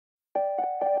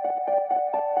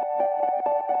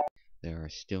There are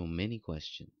still many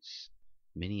questions,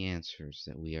 many answers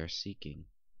that we are seeking.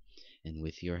 And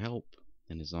with your help,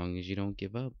 and as long as you don't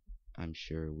give up, I'm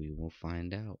sure we will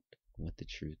find out what the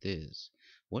truth is.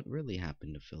 What really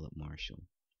happened to Philip Marshall?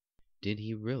 Did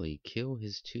he really kill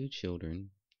his two children,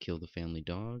 kill the family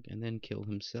dog, and then kill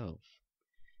himself,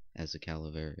 as the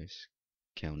Calaveras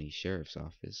County Sheriff's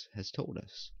Office has told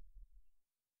us?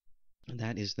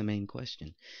 That is the main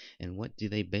question. And what do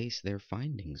they base their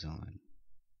findings on?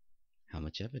 How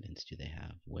much evidence do they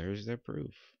have? Where is their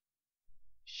proof?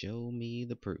 Show me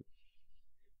the proof.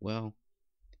 Well,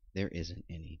 there isn't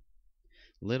any.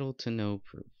 Little to no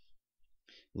proof.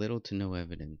 Little to no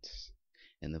evidence.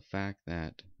 And the fact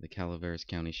that the Calaveras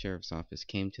County Sheriff's Office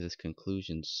came to this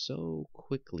conclusion so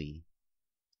quickly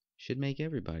should make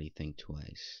everybody think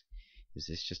twice. Is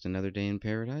this just another day in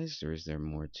paradise, or is there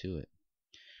more to it?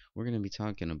 We're going to be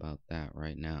talking about that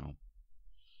right now. I'm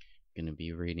going to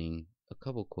be reading a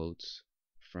couple quotes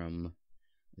from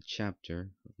a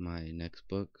chapter of my next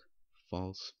book,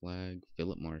 False Flag,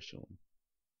 Philip Marshall.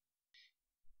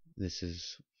 This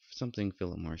is something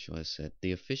Philip Marshall has said.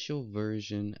 The official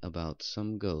version about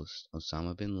some ghost,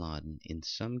 Osama bin Laden, in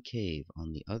some cave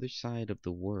on the other side of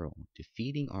the world,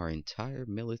 defeating our entire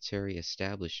military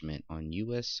establishment on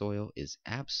U.S. soil is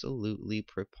absolutely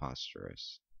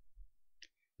preposterous.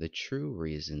 The true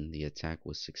reason the attack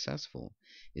was successful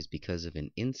is because of an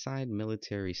inside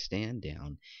military stand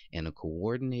down and a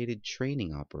coordinated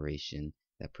training operation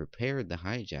that prepared the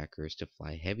hijackers to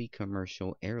fly heavy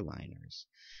commercial airliners.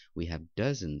 We have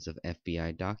dozens of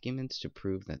FBI documents to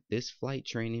prove that this flight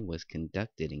training was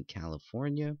conducted in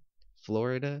California,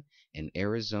 Florida, and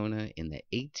Arizona in the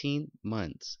 18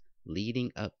 months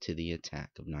leading up to the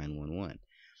attack of 9/11.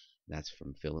 That's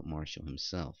from Philip Marshall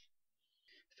himself.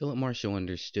 Philip Marshall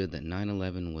understood that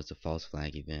 9/11 was a false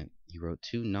flag event. He wrote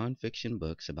 2 nonfiction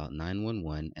books about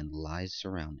 9/11 and the lies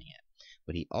surrounding it.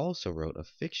 But he also wrote a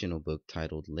fictional book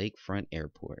titled Lakefront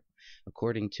Airport.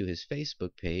 According to his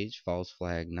Facebook page, False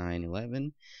Flag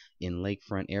 9/11, in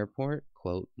Lakefront Airport,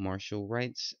 quote, Marshall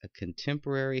writes a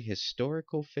contemporary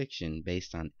historical fiction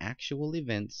based on actual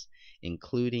events,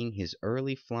 including his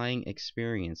early flying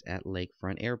experience at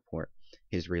Lakefront Airport,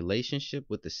 his relationship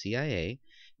with the CIA,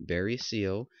 Barry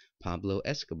Seal, Pablo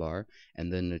Escobar,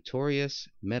 and the notorious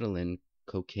Medellin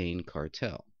cocaine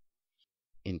cartel.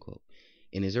 End quote.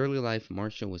 In his early life,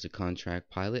 Marshall was a contract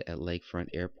pilot at Lakefront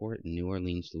Airport in New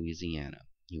Orleans, Louisiana.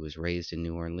 He was raised in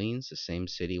New Orleans, the same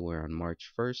city where on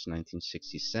March 1st,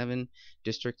 1967,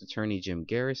 District Attorney Jim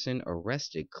Garrison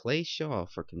arrested Clay Shaw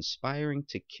for conspiring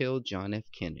to kill John F.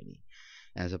 Kennedy.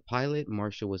 As a pilot,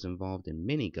 Marshall was involved in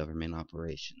many government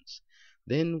operations.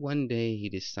 Then one day he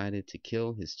decided to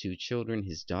kill his 2 children,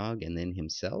 his dog, and then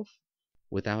himself?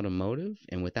 Without a motive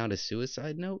and without a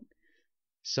suicide note?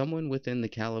 Someone within the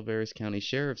Calaveras County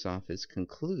Sheriff's Office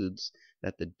concludes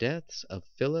that the deaths of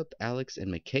Philip, Alex,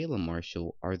 and Michaela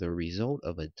Marshall are the result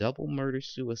of a double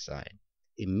murder-suicide,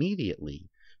 immediately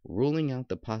ruling out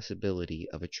the possibility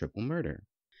of a triple murder.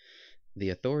 The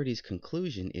authorities'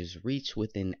 conclusion is reached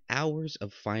within hours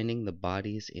of finding the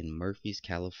bodies in Murphy's,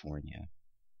 California.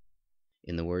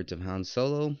 In the words of Han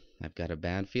Solo, I've got a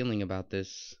bad feeling about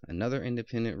this. Another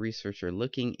independent researcher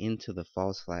looking into the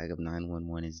false flag of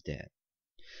 9/11 is dead.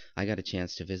 I got a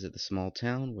chance to visit the small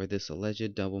town where this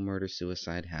alleged double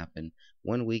murder-suicide happened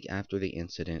 1 week after the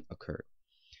incident occurred.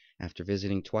 After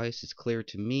visiting twice, it's clear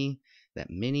to me that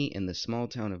many in the small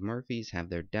town of Murphys have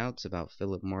their doubts about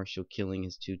Philip Marshall killing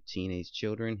his 2 teenage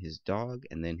children, his dog,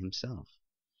 and then himself.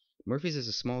 Murphys is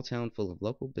a small town full of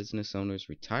local business owners,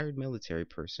 retired military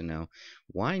personnel,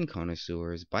 wine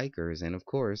connoisseurs, bikers, and of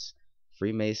course,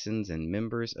 Freemasons and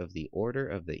members of the Order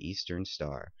of the Eastern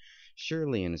Star.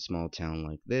 Surely in a small town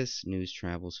like this, news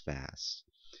travels fast.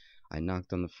 I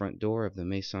knocked on the front door of the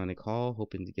Masonic Hall,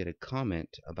 hoping to get a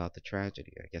comment about the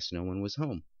tragedy. I guess no one was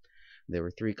home. There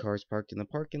were 3 cars parked in the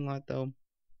parking lot, though.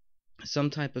 Some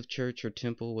type of church or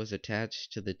temple was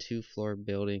attached to the 2-floor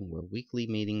building where weekly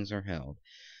meetings are held.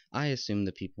 I assume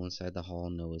the people inside the hall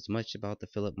know as much about the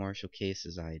Philip Marshall case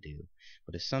as I do,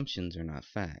 but assumptions are not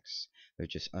facts. They're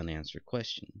just unanswered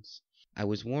questions. I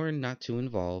was warned not to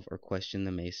involve or question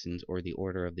the Masons or the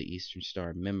Order of the Eastern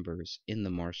Star members in the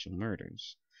Marshall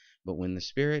murders. But when the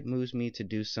spirit moves me to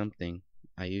do something,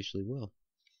 I usually will.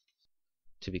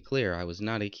 To be clear, I was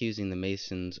not accusing the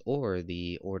Masons or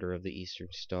the Order of the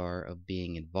Eastern Star of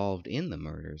being involved in the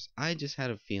murders. I just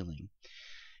had a feeling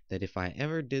that if I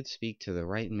ever did speak to the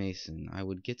right Mason, I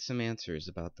would get some answers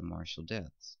about the Marshall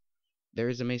deaths. There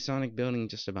is a Masonic building in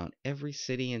just about every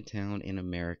city and town in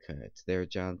America. It's their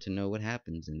job to know what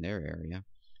happens in their area.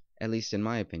 At least in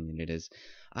my opinion it is.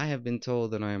 I have been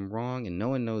told that I am wrong and no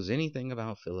one knows anything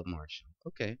about Philip Marshall.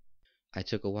 Okay. I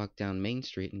took a walk down Main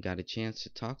Street and got a chance to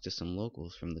talk to some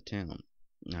locals from the town.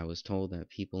 I was told that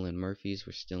people in Murphy's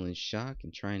were still in shock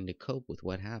and trying to cope with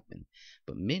what happened,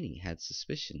 but many had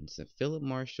suspicions that Philip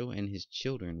Marshall and his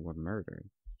children were murdered.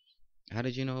 How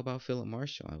did you know about Philip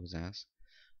Marshall? I was asked.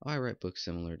 Oh, I read books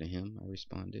similar to him, I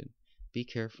responded. Be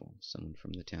careful, someone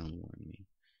from the town warned me.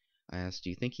 I asked, do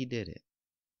you think he did it?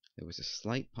 There was a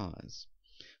slight pause.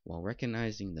 While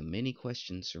recognizing the many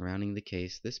questions surrounding the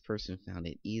case, this person found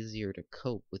it easier to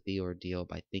cope with the ordeal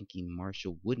by thinking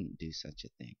Marshall wouldn't do such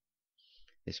a thing.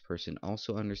 This person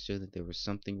also understood that there was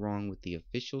something wrong with the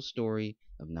official story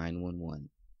of 911.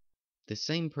 The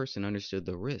same person understood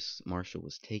the risks Marshall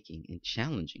was taking in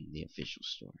challenging the official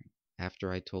story.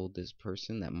 After I told this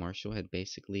person that Marshall had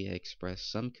basically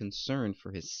expressed some concern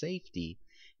for his safety,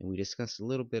 and we discussed a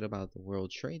little bit about the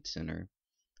World Trade Center,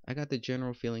 I got the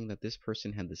general feeling that this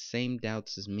person had the same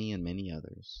doubts as me and many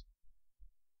others.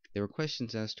 There were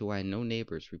questions as to why no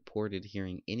neighbors reported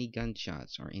hearing any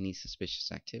gunshots or any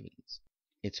suspicious activities.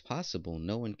 It's possible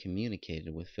no one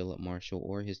communicated with Philip Marshall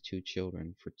or his two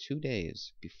children for 2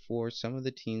 days before some of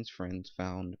the teens' friends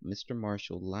found Mr.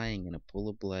 Marshall lying in a pool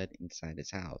of blood inside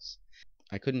his house.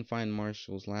 I couldn't find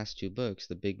Marshall's last two books,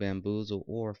 The Big Bamboozle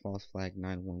or False Flag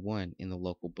 911, in the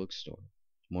local bookstore.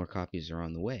 More copies are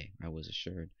on the way, I was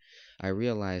assured. I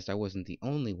realized I wasn't the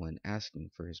only one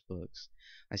asking for his books.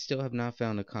 I still have not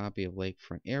found a copy of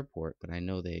Lakefront Airport, but I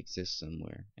know they exist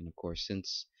somewhere. And of course,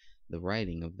 since the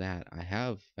writing of that, I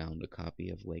have found a copy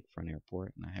of Lakefront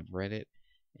Airport, and I have read it,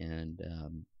 and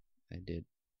I did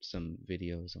some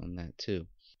videos on that too.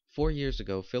 4 years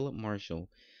ago, Philip Marshall,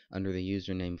 under the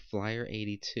username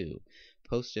Flyer82,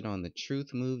 posted on the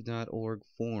truthmove.org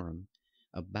forum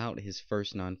about his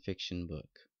first nonfiction book,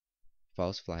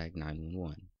 False Flag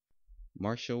 911.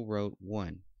 Marshall wrote,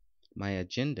 1. My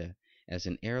agenda as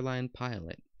an airline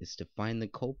pilot is to find the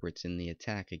culprits in the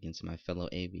attack against my fellow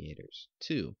aviators.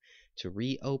 2. To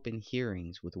reopen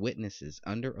hearings with witnesses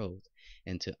under oath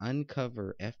and to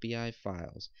uncover FBI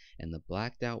files and the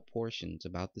blacked out portions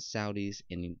about the Saudis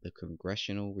in the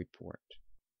congressional report.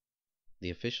 The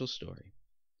official story.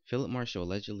 Philip Marshall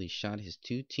allegedly shot his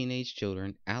two teenage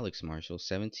children, Alex Marshall,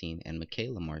 17, and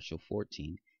Michaela Marshall,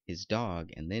 14, his dog,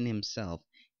 and then himself,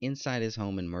 inside his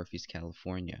home in Murphy's,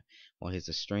 California, while his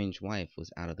estranged wife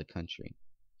was out of the country.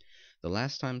 The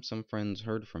last time some friends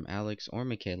heard from Alex or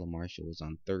Michaela Marshall was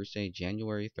on Thursday,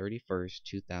 January 31st,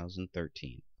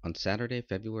 2013. On Saturday,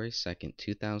 February 2nd,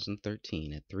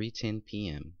 2013, at 3:10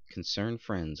 p.m., concerned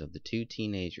friends of the two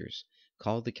teenagers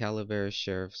called the Calaveras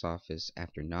Sheriff's Office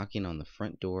after knocking on the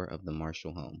front door of the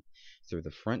Marshall home. Through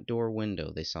the front door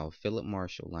window, they saw Philip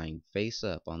Marshall lying face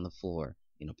up on the floor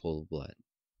in a pool of blood.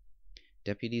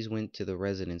 Deputies went to the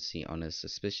residency on a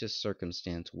suspicious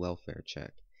circumstance welfare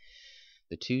check.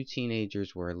 The two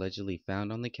teenagers were allegedly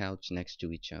found on the couch next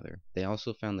to each other. They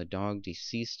also found the dog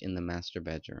deceased in the master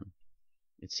bedroom.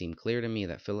 It seemed clear to me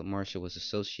that Philip Marshall was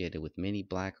associated with many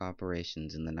black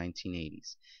operations in the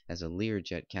 1980s as a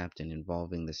Learjet captain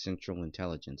involving the Central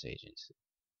Intelligence Agency.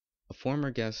 A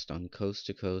former guest on Coast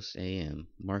to Coast AM,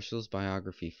 Marshall's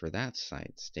biography for that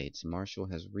site states Marshall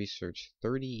has researched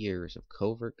 30 years of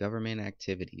covert government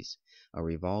activities, a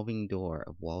revolving door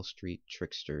of Wall Street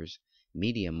tricksters,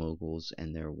 media moguls,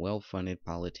 and their well-funded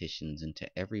politicians into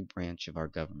every branch of our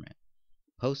government.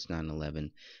 Post 9/11,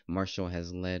 Marshall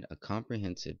has led a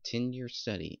comprehensive 10-year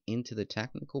study into the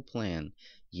technical plan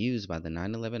used by the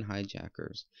 9/11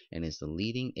 hijackers and is the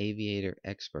leading aviator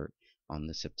expert on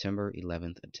the September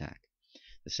 11th attack.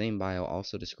 The same bio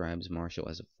also describes Marshall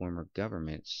as a former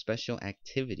government special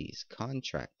activities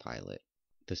contract pilot.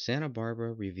 The Santa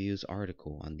Barbara Review's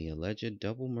article on the alleged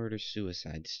double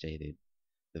murder-suicide stated,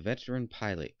 the veteran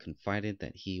pilot confided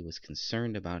that he was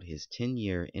concerned about his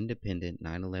 10-year independent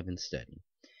 9/11 study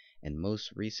and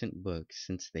most recent book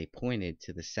since they pointed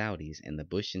to the Saudis and the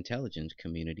Bush intelligence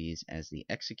communities as the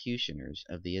executioners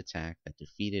of the attack that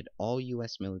defeated all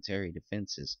U.S. military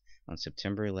defenses on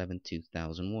September 11,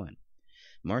 2001.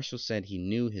 Marshall said he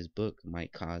knew his book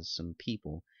might cause some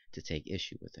people to take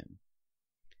issue with him.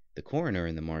 The coroner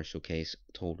in the Marshall case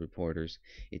told reporters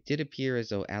it did appear as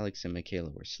though Alex and Michaela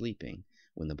were sleeping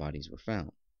when the bodies were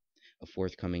found. A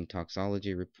forthcoming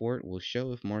toxicology report will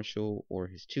show if Marshall or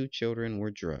his two children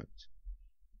were drugged.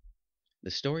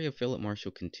 The story of Philip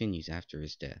Marshall continues after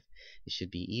his death. It should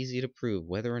be easy to prove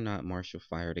whether or not Marshall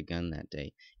fired a gun that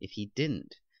day. If he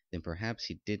didn't, then perhaps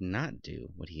he did not do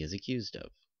what he is accused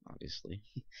of, obviously.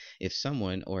 If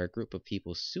someone or a group of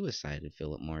people suicided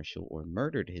Philip Marshall or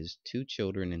murdered his two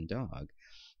children and dog,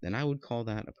 then I would call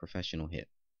that a professional hit.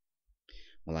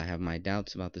 While I have my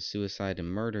doubts about the suicide and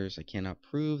murders, I cannot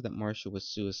prove that Marshall was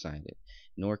suicided,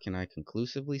 nor can I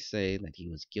conclusively say that he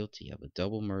was guilty of a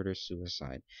double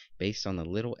murder-suicide based on the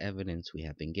little evidence we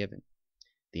have been given.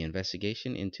 The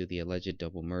investigation into the alleged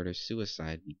double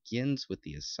murder-suicide begins with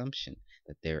the assumption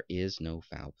that there is no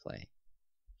foul play.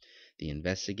 The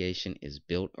investigation is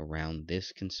built around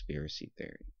this conspiracy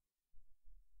theory.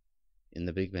 In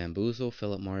The Big Bamboozle,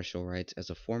 Philip Marshall writes, as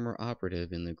a former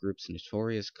operative in the group's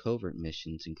notorious covert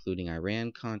missions, including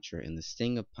Iran-Contra and the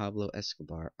sting of Pablo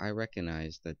Escobar, I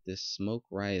recognized that this smoke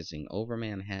rising over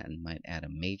Manhattan might add a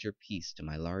major piece to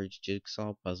my large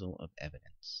jigsaw puzzle of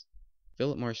evidence.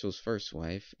 Philip Marshall's first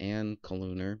wife, Ann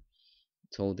Coluner,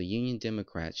 told the Union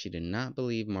Democrat she did not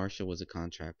believe Marshall was a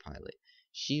contract pilot.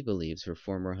 She believes her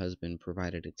former husband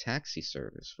provided a taxi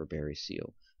service for Barry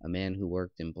Seal, a man who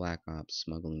worked in black ops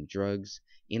smuggling drugs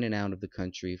in and out of the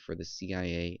country for the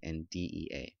CIA and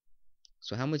DEA.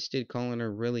 So how much did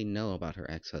Coluner really know about her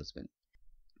ex-husband?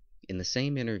 In the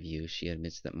same interview, she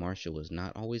admits that Marshall was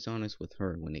not always honest with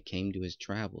her when it came to his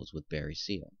travels with Barry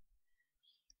Seal.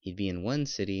 He'd be in one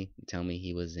city and tell me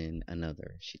he was in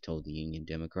another, she told the Union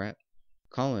Democrat.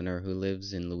 Coluner, who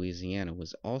lives in Louisiana,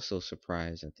 was also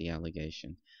surprised at the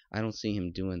allegation. I don't see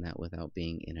him doing that without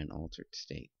being in an altered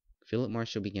state. Philip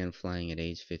Marshall began flying at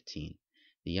age 15.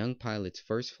 The young pilot's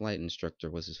first flight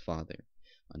instructor was his father.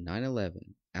 On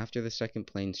 9/11, after the second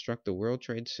plane struck the World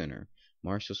Trade Center,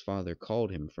 Marshall's father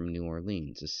called him from New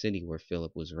Orleans, a city where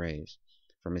Philip was raised.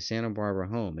 From his Santa Barbara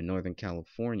home in Northern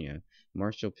California,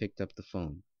 Marshall picked up the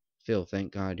phone. "Phil,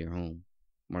 thank God you're home."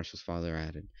 Marshall's father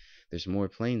added, "There's more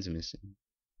planes missing."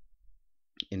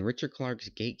 In Richard Clarke's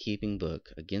gatekeeping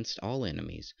book, Against All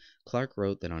Enemies, Clarke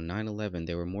wrote that on 9/11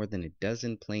 there were more than a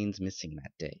dozen planes missing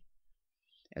that day.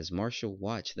 As Marshall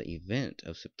watched the event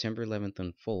of September 11th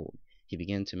unfold, he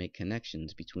began to make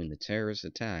connections between the terrorist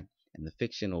attack and the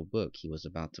fictional book he was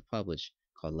about to publish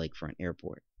called Lakefront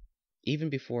Airport. Even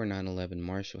before 9/11,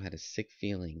 Marshall had a sick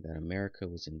feeling that America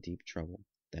was in deep trouble,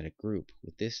 that a group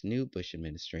with this new Bush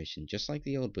administration, just like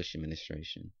the old Bush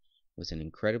administration, was an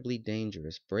incredibly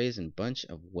dangerous, brazen bunch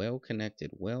of well-connected,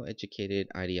 well-educated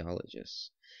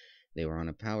ideologists. They were on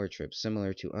a power trip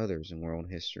similar to others in world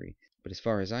history, but as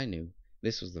far as I knew,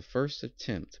 this was the first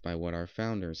attempt by what our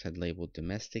founders had labeled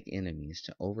domestic enemies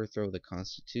to overthrow the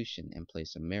Constitution and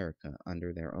place America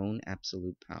under their own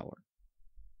absolute power.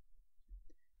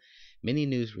 Many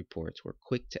news reports were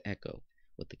quick to echo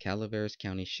what the Calaveras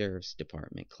County Sheriff's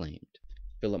Department claimed.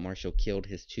 Philip Marshall killed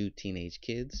his 2 teenage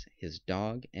kids, his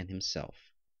dog, and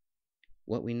himself.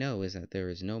 What we know is that there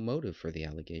is no motive for the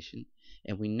allegation,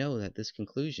 and we know that this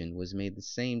conclusion was made the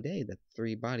same day that the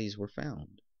 3 bodies were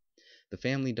found. The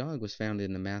family dog was found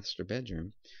in the master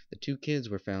bedroom. The 2 kids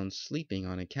were found sleeping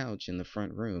on a couch in the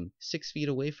front room, 6 feet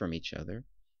away from each other,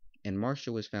 and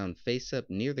Marshall was found face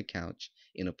up near the couch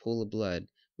in a pool of blood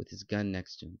with his gun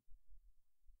next to him.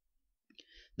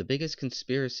 The biggest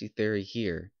conspiracy theory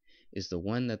here is the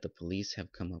one that the police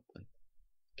have come up with.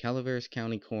 Calaveras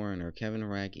County Coroner Kevin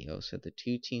Raggio said the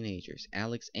 2 teenagers,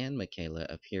 Alex and Michaela,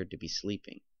 appeared to be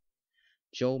sleeping.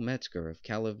 Joel Metzger of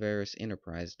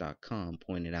CalaverasEnterprise.com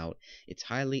pointed out it's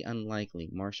highly unlikely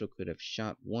Marshall could have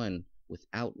shot one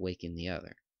without waking the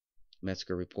other.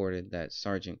 Metzger reported that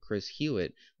Sergeant Chris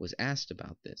Hewitt was asked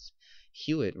about this.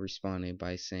 Hewitt responded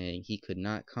by saying he could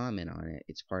not comment on it.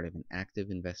 It's part of an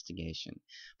active investigation.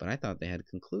 But I thought they had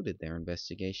concluded their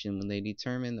investigation when they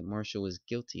determined that Marshall was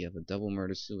guilty of a double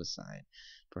murder-suicide.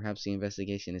 Perhaps the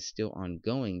investigation is still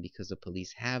ongoing because the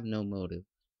police have no motive,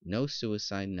 no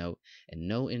suicide note, and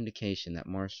no indication that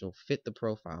Marshall fit the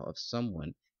profile of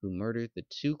someone who murdered the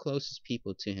 2 closest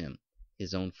people to him,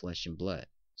 his own flesh and blood.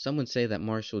 Some would say that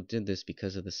Marshall did this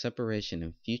because of the separation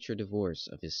and future divorce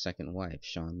of his second wife,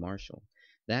 Shawn Marshall.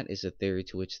 That is a theory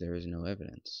to which there is no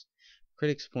evidence.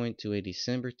 Critics point to a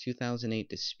December 2008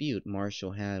 dispute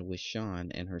Marshall had with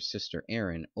Shawn and her sister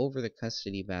Erin over the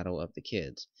custody battle of the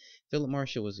kids. Philip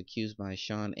Marshall was accused by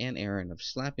Shawn and Erin of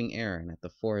slapping Erin at the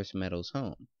Forest Meadows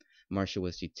home. Marshall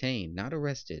was detained, not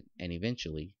arrested, and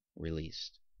eventually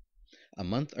released. A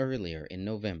month earlier, in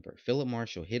November, Philip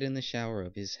Marshall hid in the shower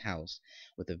of his house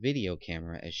with a video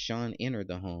camera as Shawn entered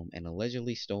the home and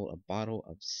allegedly stole a bottle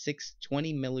of 6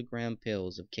 20-milligram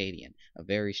pills of Cadian, a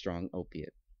very strong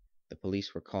opiate. The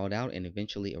police were called out and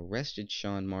eventually arrested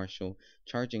Shawn Marshall,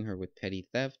 charging her with petty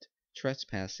theft,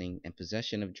 trespassing, and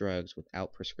possession of drugs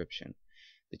without prescription.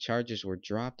 The charges were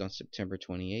dropped on September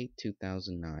 28,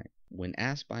 2009. When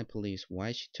asked by police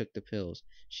why she took the pills,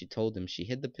 she told them she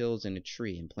hid the pills in a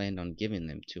tree and planned on giving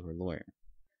them to her lawyer.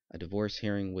 A divorce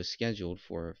hearing was scheduled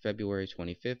for February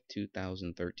 25,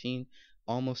 2013,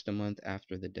 almost a month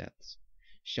after the deaths.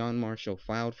 Sean Marshall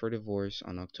filed for divorce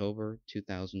on October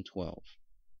 2012.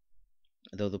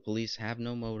 Though the police have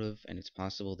no motive, and it's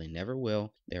possible they never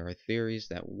will, there are theories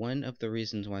that one of the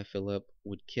reasons why Philip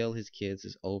would kill his kids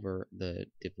is over the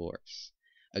divorce.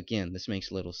 Again, this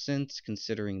makes little sense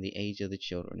considering the age of the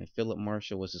children. If Philip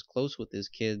Marshall was as close with his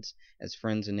kids as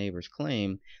friends and neighbors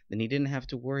claim, then he didn't have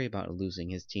to worry about losing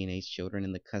his teenage children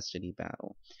in the custody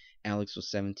battle. Alex was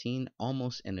 17,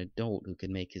 almost an adult who could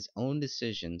make his own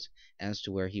decisions as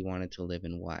to where he wanted to live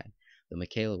and why. Though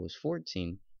Michaela was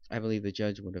 14, I believe the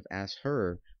judge would have asked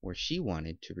her where she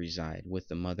wanted to reside, with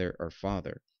the mother or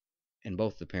father. And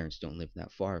both the parents don't live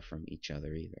that far from each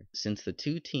other either. Since the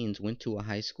two teens went to a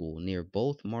high school near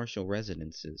both Marshall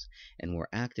residences and were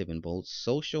active in both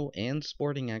social and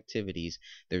sporting activities,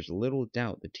 there's little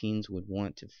doubt the teens would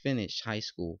want to finish high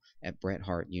school at Bret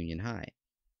Harte Union High.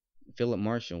 Philip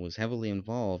Marshall was heavily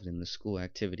involved in the school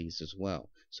activities as well.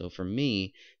 So for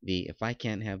me, the if I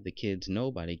can't have the kids,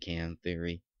 nobody can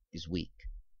theory is weak.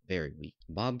 Very weak.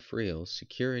 Bob Friel,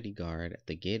 security guard at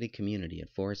the gated community at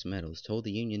Forest Meadows, told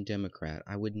the Union Democrat,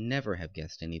 "I would never have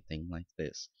guessed anything like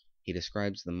this." He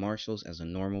describes the Marshalls as a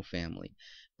normal family.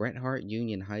 Bret Harte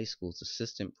Union High School's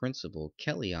assistant principal,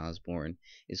 Kelly Osborne,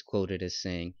 is quoted as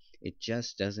saying, "It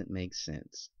just doesn't make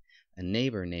sense." A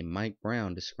neighbor named Mike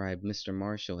Brown described Mr.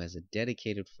 Marshall as a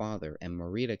dedicated father, and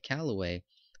Marita Calloway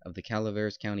of the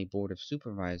Calaveras County Board of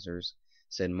Supervisors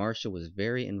said Marshall was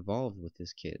very involved with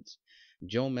his kids.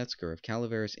 Joel Metzger of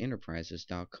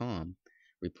CalaverasEnterprises.com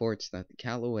reports that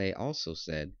Calloway also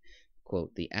said,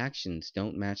 quote, "The actions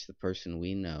don't match the person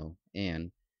we know,"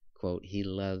 and, quote, "he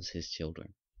loves his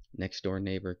children." Next door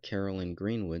neighbor Carolyn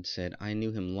Greenwood said, "I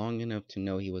knew him long enough to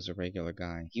know he was a regular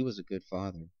guy. He was a good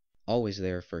father, always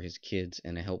there for his kids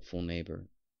and a helpful neighbor."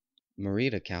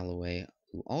 Marita Calloway,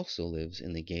 who also lives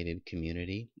in the gated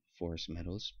community, Forest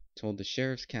Meadows, told the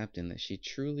sheriff's captain that she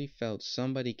truly felt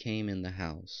somebody came in the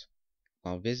house.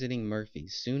 While visiting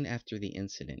Murphy's soon after the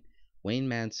incident, Wayne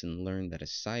Madsen learned that a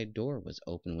side door was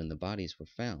open when the bodies were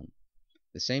found.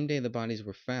 The same day the bodies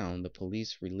were found, the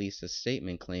police released a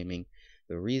statement claiming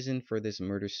the reason for this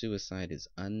murder-suicide is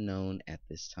unknown at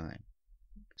this time.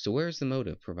 So where is the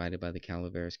motive provided by the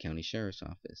Calaveras County Sheriff's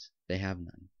Office? They have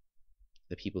none.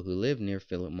 The people who live near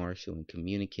Philip Marshall and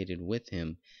communicated with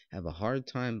him have a hard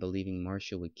time believing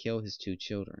Marshall would kill his two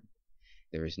children.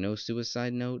 There is no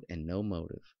suicide note and no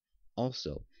motive.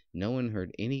 Also, no one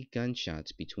heard any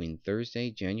gunshots between Thursday,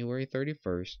 January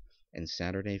 31st and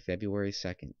Saturday, February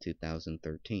 2nd,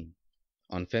 2013.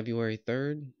 On February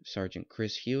 3rd, Sergeant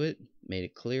Chris Hewitt made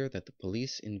it clear that the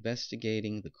police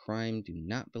investigating the crime do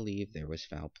not believe there was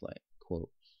foul play.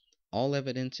 Quote, "All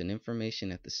evidence and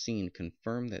information at the scene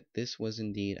confirmed that this was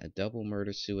indeed a double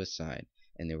murder-suicide,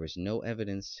 and there was no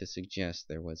evidence to suggest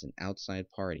there was an outside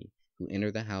party who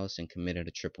entered the house and committed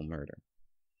a triple murder."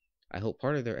 I hope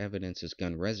part of their evidence is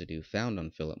gun residue found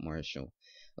on Philip Marshall.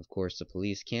 Of course, the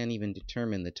police can't even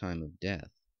determine the time of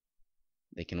death.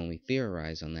 They can only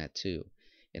theorize on that too.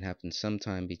 It happened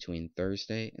sometime between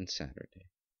Thursday and Saturday.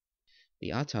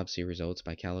 The autopsy results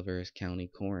by Calaveras County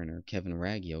Coroner Kevin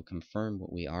Raggio confirmed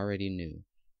what we already knew,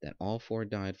 that all four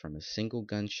died from a single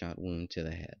gunshot wound to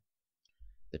the head.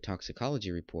 The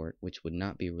toxicology report, which would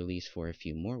not be released for a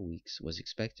few more weeks, was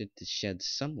expected to shed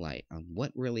some light on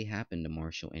what really happened to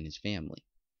Marshall and his family.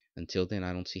 Until then,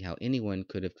 I don't see how anyone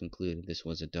could have concluded this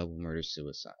was a double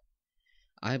murder-suicide.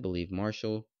 I believe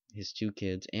Marshall, his two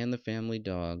kids, and the family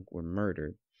dog were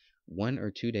murdered 1 or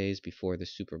 2 days before the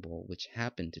Super Bowl, which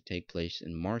happened to take place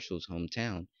in Marshall's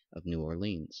hometown of New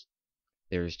Orleans.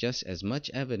 There is just as much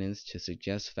evidence to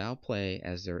suggest foul play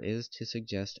as there is to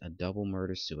suggest a double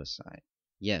murder-suicide.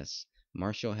 Yes,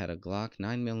 Marshall had a Glock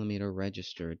 9mm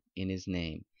registered in his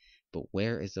name, but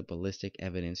where is the ballistic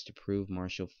evidence to prove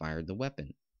Marshall fired the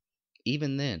weapon?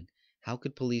 Even then, how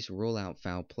could police rule out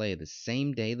foul play the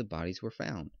same day the bodies were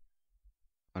found?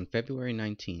 On February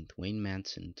 19th, Wayne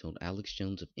Madsen told Alex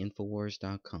Jones of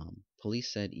Infowars.com,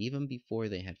 police said even before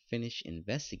they had finished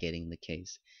investigating the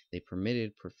case, they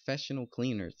permitted professional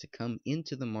cleaners to come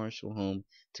into the Marshall home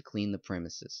to clean the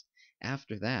premises.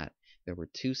 After that, there were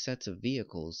 2 sets of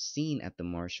vehicles seen at the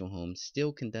Marshall home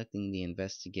still conducting the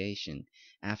investigation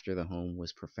after the home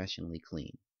was professionally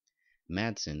cleaned.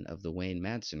 Madsen, of the Wayne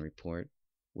Madsen Report,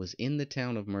 was in the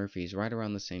town of Murphy's right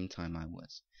around the same time I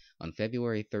was. On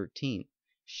February 13th,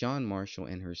 Shawn Marshall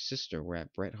and her sister were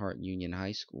at Bret Harte Union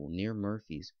High School near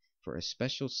Murphy's for a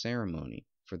special ceremony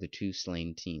for the 2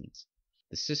 slain teens.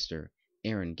 The sister,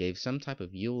 Erin, gave some type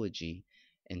of eulogy,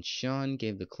 and Shawn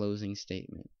gave the closing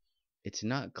statement. It's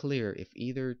not clear if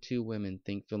either 2 women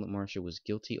think Philip Marshall was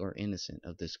guilty or innocent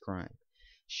of this crime.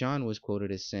 Shawn was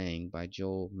quoted as saying by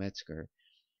Joel Metzger,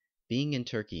 Being in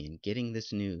Turkey and getting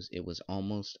this news, it was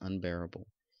almost unbearable.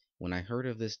 When I heard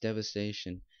of this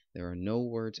devastation, there are no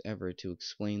words ever to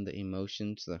explain the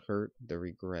emotions, the hurt, the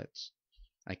regrets.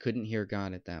 I couldn't hear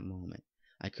God at that moment.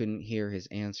 I couldn't hear his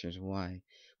answers. Why?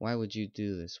 Why would you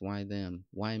do this? Why them?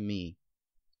 Why me?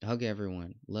 Hug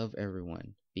everyone. Love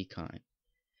everyone. Be kind.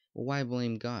 Well, why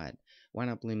blame God? Why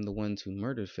not blame the ones who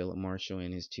murdered Philip Marshall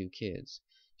and his two kids?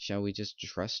 Shall we just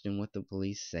trust in what the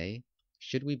police say?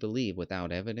 Should we believe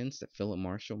without evidence that Philip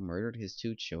Marshall murdered his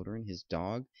two children, his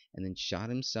dog, and then shot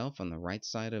himself on the right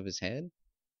side of his head?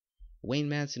 Wayne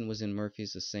Madsen was in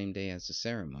Murphy's the same day as the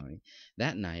ceremony.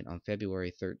 That night, on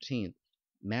February 13th,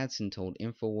 Madsen told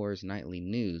InfoWars Nightly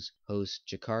News host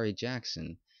Jakari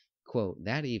Jackson, quote,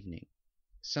 "That evening,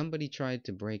 somebody tried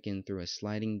to break in through a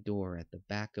sliding door at the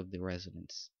back of the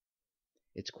residence.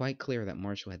 It's quite clear that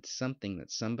Marshall had something that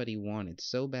somebody wanted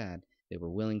so bad they were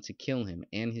willing to kill him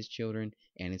and his children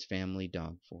and his family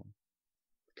dog for."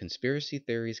 Conspiracy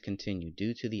theories continue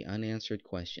due to the unanswered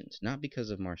questions, not because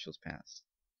of Marshall's past.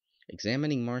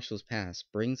 Examining Marshall's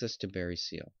past brings us to Barry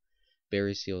Seal.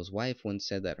 Barry Seal's wife once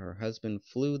said that her husband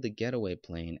flew the getaway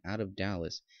plane out of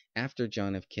Dallas after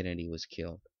John F. Kennedy was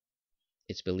killed.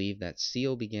 It's believed that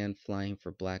Seal began flying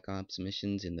for Black Ops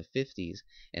missions in the 50s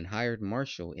and hired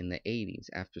Marshall in the 80s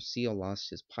after Seal lost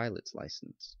his pilot's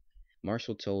license.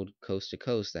 Marshall told Coast to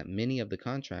Coast that many of the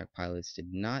contract pilots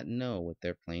did not know what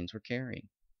their planes were carrying.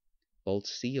 Both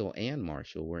Seal and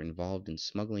Marshall were involved in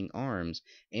smuggling arms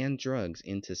and drugs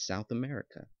into South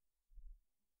America.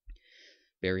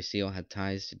 Barry Seal had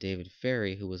ties to David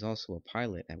Ferrie, who was also a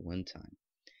pilot at one time.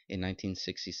 In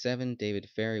 1967, David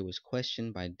Ferrie was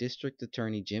questioned by District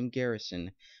Attorney Jim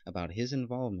Garrison about his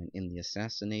involvement in the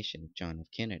assassination of John F.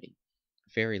 Kennedy.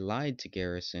 Ferrie lied to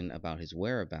Garrison about his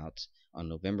whereabouts on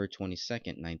November 22,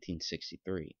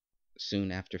 1963.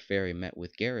 Soon after Ferrie met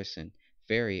with Garrison,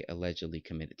 Ferrie allegedly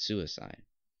committed suicide.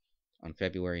 On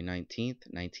February 19,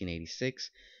 1986,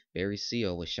 Barry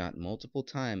Seal was shot multiple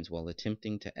times while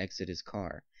attempting to exit his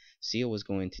car. Seal was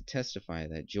going to testify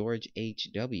that George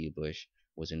H.W. Bush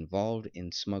was involved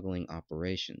in smuggling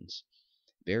operations.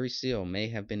 Barry Seal may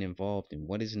have been involved in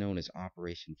what is known as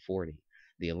Operation 40,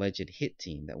 the alleged hit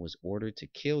team that was ordered to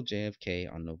kill JFK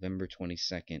on November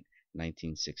 22,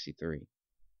 1963.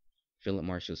 Philip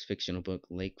Marshall's fictional book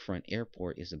Lakefront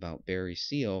Airport is about Barry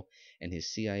Seal and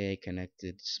his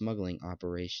CIA-connected smuggling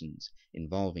operations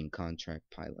involving contract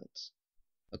pilots.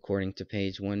 According to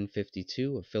page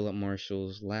 152 of Philip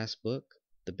Marshall's last book,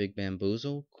 The Big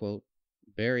Bamboozle, quote,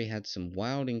 "Barry had some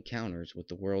wild encounters with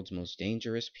the world's most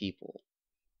dangerous people.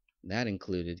 That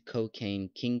included cocaine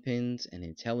kingpins and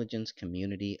intelligence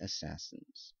community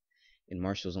assassins." In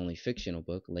Marshall's only fictional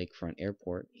book, Lakefront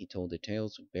Airport, he told the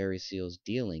tales of Barry Seal's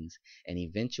dealings and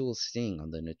eventual sting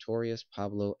on the notorious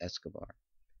Pablo Escobar,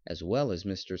 as well as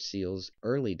Mr. Seal's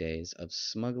early days of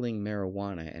smuggling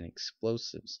marijuana and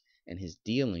explosives and his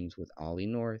dealings with Ollie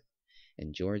North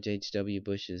and George H.W.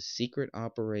 Bush's secret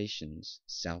operations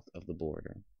south of the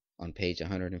border. On page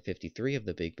 153 of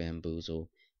The Big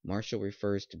Bamboozle, Marshall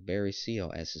refers to Barry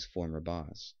Seal as his former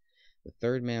boss. "The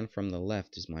third man from the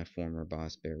left is my former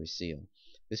boss, Barry Seal.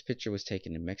 This picture was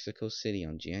taken in Mexico City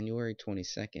on January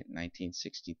 22,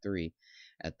 1963,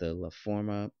 at the La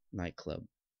Forma nightclub.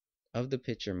 Of the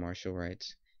picture," Marshall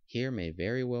writes, "here may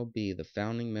very well be the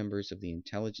founding members of the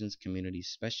Intelligence Community's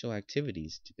Special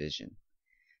Activities Division.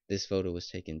 This photo was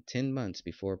taken 10 months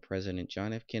before President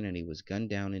John F. Kennedy was gunned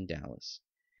down in Dallas.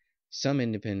 Some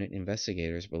independent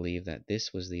investigators believe that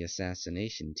this was the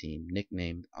assassination team,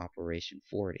 nicknamed Operation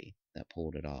 40, that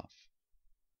pulled it off."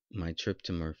 My trip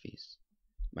to Murphy's.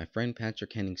 My friend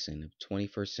Patrick Henningsen of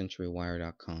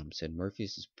 21stCenturyWire.com said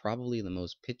Murphy's is probably the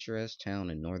most picturesque town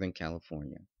in Northern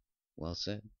California. Well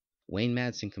said. Wayne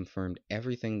Madsen confirmed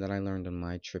everything that I learned on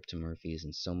my trip to Murphy's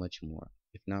and so much more.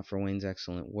 If not for Wayne's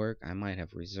excellent work, I might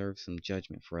have reserved some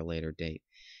judgment for a later date.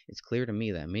 It's clear to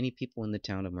me that many people in the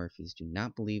town of Murphy's do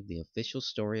not believe the official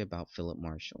story about Philip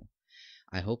Marshall.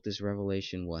 I hope this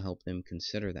revelation will help them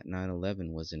consider that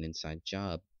 9/11 was an inside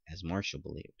job, as Marshall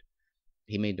believed.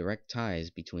 He made direct ties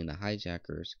between the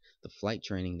hijackers, the flight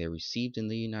training they received in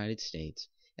the United States,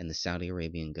 and the Saudi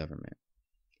Arabian government.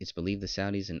 It's believed the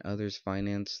Saudis and others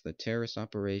financed the terrorist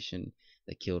operation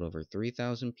that killed over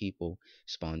 3,000 people,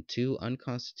 spawned 2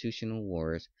 unconstitutional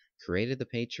wars, created the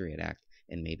Patriot Act,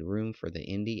 and made room for the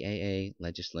NDAA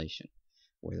legislation,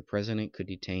 where the president could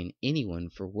detain anyone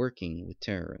for working with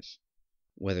terrorists,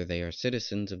 whether they are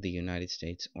citizens of the United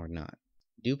States or not.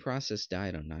 Due process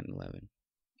died on 9/11.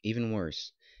 Even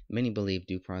worse, many believe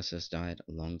due process died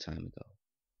a long time ago.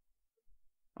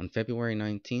 On February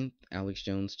 19th, Alex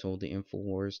Jones told the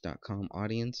Infowars.com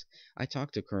audience, "I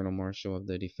talked to Colonel Marshall of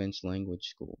the Defense Language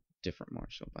School." Different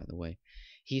Marshall, by the way.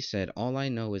 He said, "All I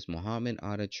know is Muhammad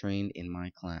Atta trained in my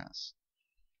class."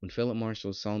 When Philip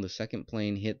Marshall saw the second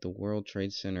plane hit the World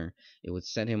Trade Center, it would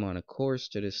set him on a course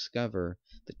to discover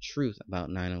the truth about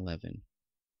 9/11.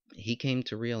 He came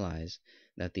to realize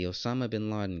that the Osama bin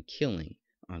Laden killing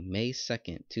on May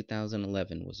 2nd,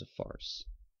 2011 was a farce.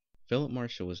 Philip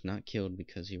Marshall was not killed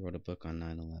because he wrote a book on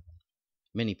 9/11.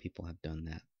 Many people have done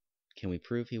that. Can we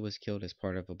prove he was killed as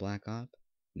part of a black op?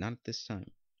 Not at this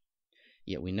time.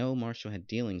 Yet we know Marshall had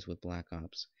dealings with black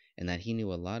ops and that he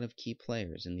knew a lot of key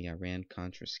players in the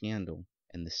Iran-Contra scandal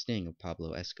and the sting of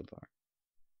Pablo Escobar.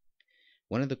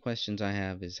 One of the questions I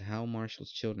have is how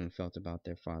Marshall's children felt about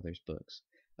their father's books.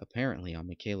 Apparently, on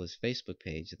Michaela's Facebook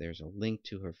page, there's a link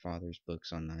to her father's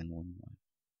books on 911.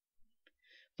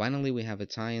 Finally, we have a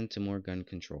tie-in to more gun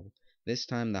control. This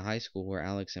time, the high school where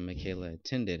Alex and Michaela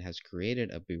attended has created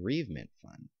a bereavement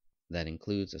fund that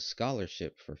includes a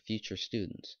scholarship for future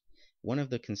students. One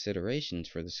of the considerations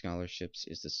for the scholarships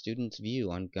is the students' view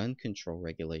on gun control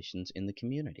regulations in the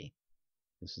community.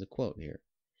 This is a quote here.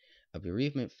 "A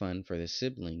bereavement fund for the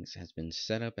siblings has been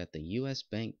set up at the U.S.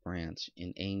 Bank branch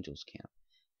in Angels Camp.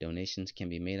 Donations can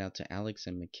be made out to Alex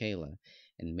and Michaela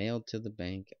and mailed to the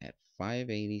bank at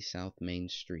 580 South Main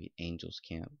Street, Angels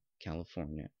Camp,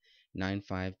 California,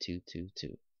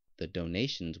 95222. The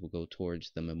donations will go towards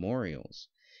the memorials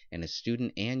and a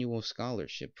student annual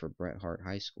scholarship for Bret Harte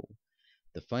High School.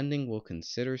 The funding will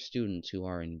consider students who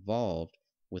are involved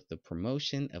with the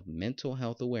promotion of mental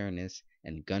health awareness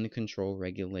and gun control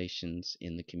regulations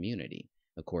in the community,"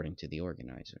 according to the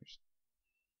organizers.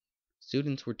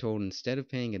 Students were told instead of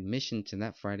paying admission to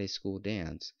that Friday school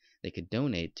dance, they could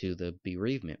donate to the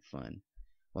bereavement fund.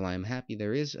 While I am happy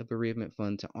there is a bereavement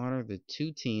fund to honor the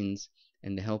two teens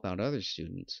and to help out other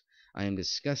students, I am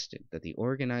disgusted that the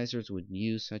organizers would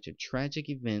use such a tragic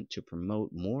event to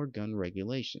promote more gun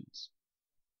regulations.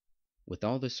 With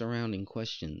all the surrounding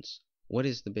questions, what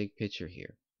is the big picture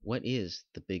here? What is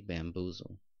the Big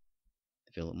Bamboozle?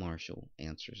 Philip Marshall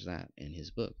answers that in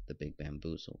his book, The Big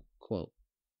Bamboozle. Quote,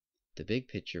 "The big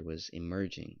picture was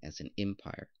emerging as an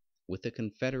empire with a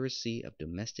confederacy of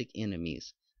domestic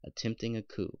enemies attempting a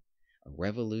coup, a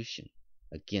revolution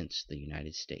against the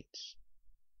United States."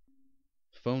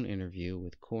 Phone interview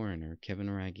with coroner Kevin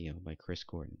Raggio by Chris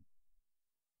Gordon.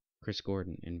 Chris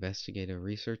Gordon, investigative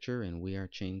researcher and We Are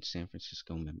Change San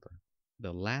Francisco member.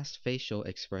 The last facial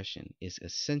expression is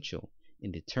essential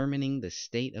in determining the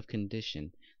state of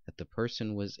condition that the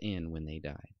person was in when they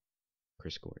died.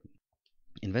 Chris Gordon.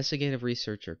 Investigative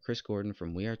researcher Chris Gordon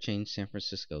from We Are Change San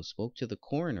Francisco spoke to the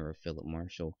coroner of Philip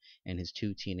Marshall and his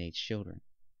two teenage children.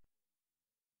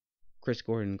 Chris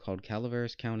Gordon called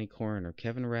Calaveras County Coroner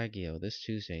Kevin Raggio this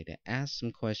Tuesday to ask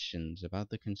some questions about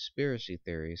the conspiracy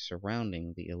theories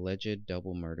surrounding the alleged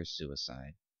double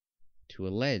murder-suicide. To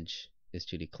allege is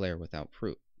to declare without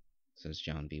proof, says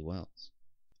John B. Wells,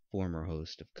 former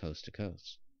host of Coast to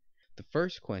Coast. The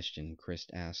first question Chris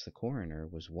asked the coroner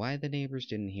was why the neighbors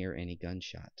didn't hear any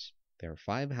gunshots. There are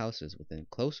 5 houses within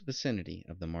close vicinity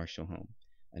of the Marshall home.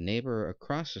 A neighbor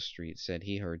across the street said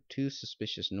he heard 2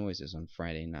 suspicious noises on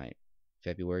Friday night,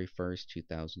 February 1st,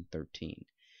 2013,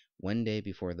 one day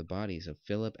before the bodies of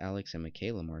Philip, Alex, and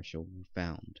Michaela Marshall were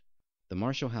found. The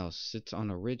Marshall house sits on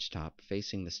a ridgetop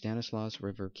facing the Stanislaus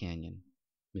River Canyon.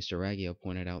 Mr. Raggio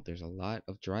pointed out there's a lot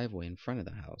of driveway in front of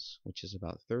the house, which is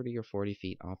about 30 or 40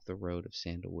 feet off the road of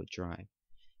Sandalwood Drive.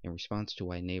 In response to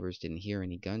why neighbors didn't hear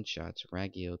any gunshots,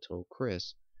 Raggio told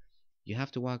Chris, "You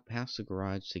have to walk past the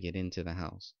garage to get into the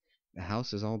house. The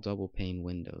house is all double-pane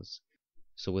windows.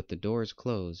 So with the doors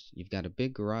closed, you've got a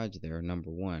big garage there,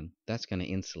 number one. That's going to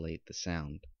insulate the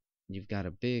sound. You've got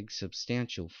a big,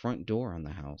 substantial front door on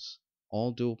the house.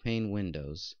 All dual-pane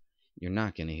windows. You're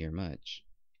not going to hear much."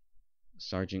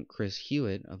 Sergeant Chris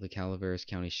Hewitt of the Calaveras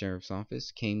County Sheriff's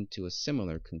Office came to a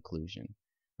similar conclusion,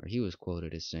 where he was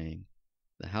quoted as saying,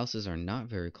 "The houses are not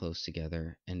very close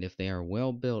together, and if they are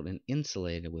well built and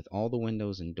insulated with all the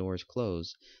windows and doors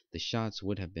closed, the shots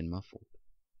would have been muffled."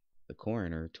 The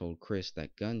coroner told Chris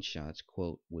that gunshots,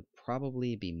 quote, "would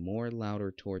probably be more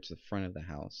louder towards the front of the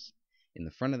house. In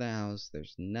the front of the house,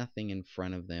 there's nothing in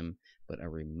front of them but a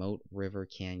remote river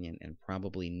canyon and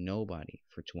probably nobody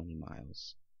for 20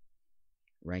 miles.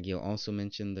 Raggio also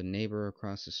mentioned the neighbor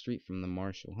across the street from the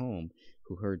Marshall home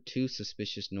who heard 2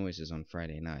 suspicious noises on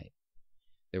Friday night.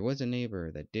 "There was a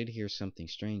neighbor that did hear something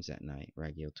strange that night,"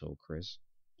 Raggio told Chris.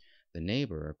 "The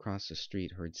neighbor across the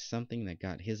street heard something that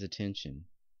got his attention,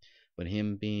 But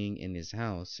him being in his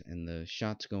house and the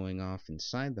shots going off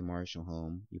inside the Marshall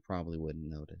home, you probably wouldn't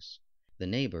notice. The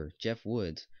neighbor, Jeff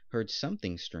Woods, heard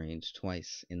something strange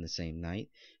twice in the same night,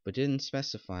 but didn't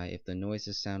specify if the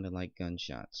noises sounded like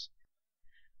gunshots.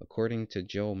 According to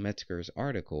Joel Metzger's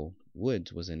article,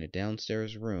 Woods was in a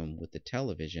downstairs room with the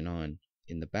television on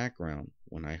in the background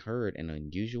when I heard an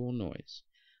unusual noise.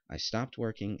 I stopped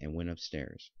working and went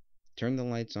upstairs, turned the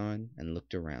lights on, and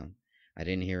looked around. I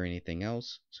didn't hear anything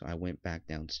else, so I went back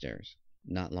downstairs.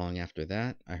 Not long after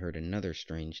that, I heard another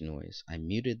strange noise. I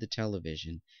muted the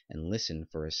television and listened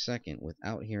for a second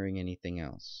without hearing anything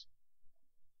else.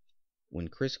 When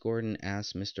Chris Gordon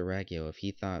asked Mr. Raggio if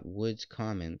he thought Wood's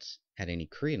comments had any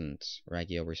credence,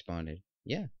 Raggio responded,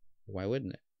 "Yeah, why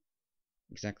wouldn't it?"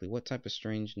 Exactly what type of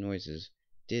strange noises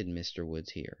did Mr.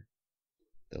 Woods hear?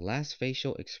 "The last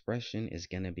facial expression is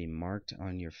going to be marked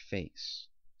on your face,"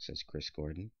 says Chris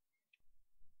Gordon.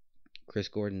 Chris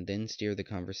Gordon then steered the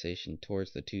conversation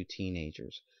towards the two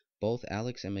teenagers. Both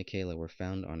Alex and Michaela were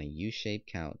found on a U-shaped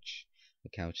couch, a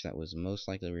couch that was most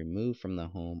likely removed from the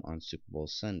home on Super Bowl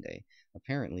Sunday,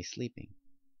 apparently sleeping.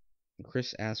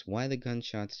 Chris asked why the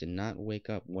gunshots did not wake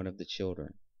up one of the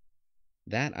children.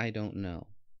 That I don't know.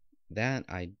 That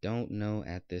I don't know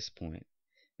at this point.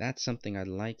 That's something I'd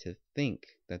like to think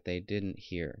that they didn't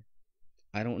hear.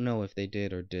 I don't know if they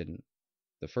did or didn't.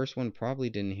 The first one probably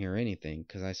didn't hear anything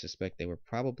because I suspect they were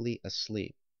probably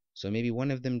asleep. So maybe one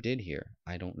of them did hear.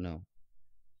 I don't know.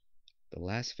 The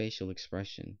last facial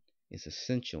expression is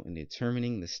essential in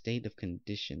determining the state of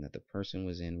condition that the person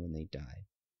was in when they died.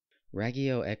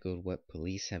 Raggio echoed what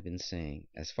police have been saying.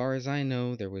 As far as I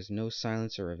know, there was no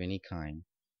silencer of any kind.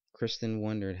 Kristen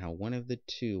wondered how one of the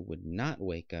two would not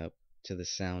wake up to the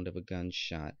sound of a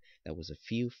gunshot that was a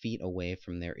few feet away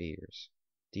from their ears.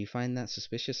 Do you find that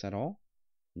suspicious at all?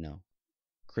 No.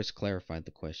 Chris clarified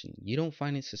the question. You don't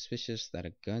find it suspicious that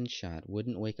a gunshot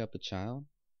wouldn't wake up a child?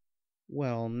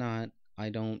 Well, I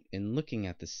don't, in looking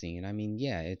at the scene. I mean,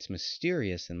 yeah, it's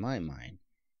mysterious in my mind,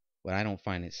 but I don't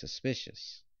find it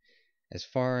suspicious. As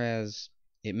far as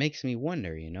it makes me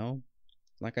wonder,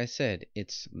 like I said,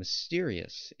 it's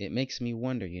mysterious. It makes me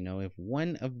wonder, if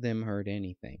one of them heard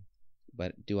anything.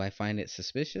 But do I find it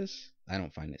suspicious? I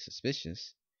don't find it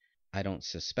suspicious. I don't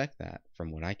suspect that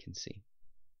from what I can see.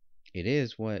 It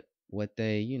is what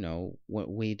they, what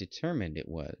we determined it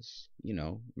was,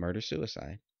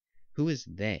 murder-suicide. Who is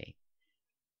they?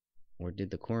 Or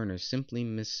did the coroner simply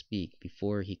misspeak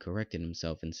before he corrected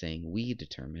himself in saying we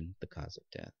determined the cause of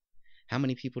death? How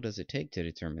many people does it take to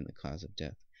determine the cause of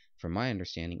death? From my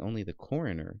understanding, only the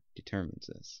coroner determines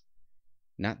this.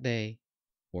 Not they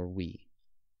or we.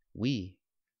 We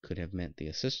could have meant the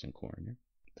assistant coroner.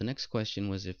 The next question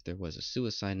was if there was a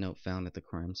suicide note found at the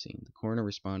crime scene. The coroner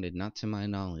responded, not to my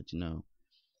knowledge, no.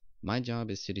 My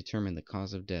job is to determine the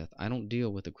cause of death. I don't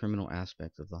deal with the criminal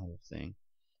aspect of the whole thing.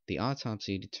 The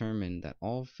autopsy determined that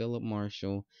all Philip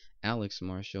Marshall, Alex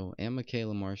Marshall, and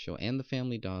Michaela Marshall and the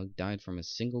family dog died from a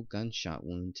single gunshot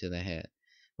wound to the head.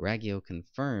 Raggio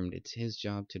confirmed it's his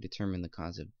job to determine the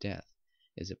cause of death.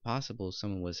 Is it possible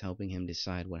someone was helping him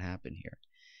decide what happened here?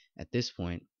 At this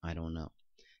point, I don't know.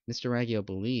 Mr. Raggio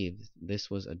believed this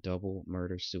was a double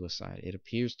murder-suicide. It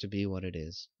appears to be what it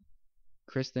is.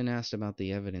 Chris then asked about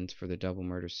the evidence for the double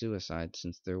murder-suicide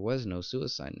since there was no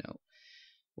suicide note.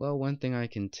 Well, one thing I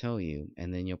can tell you,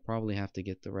 and then you'll probably have to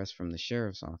get the rest from the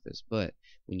sheriff's office, but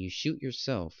when you shoot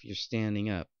yourself, you're standing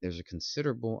up. There's a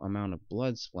considerable amount of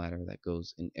blood splatter that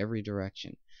goes in every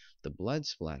direction. The blood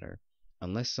splatter,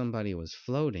 unless somebody was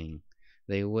floating,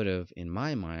 they would have, in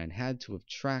my mind, had to have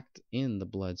tracked in the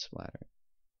blood splatter.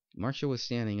 Marshall was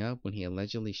standing up when he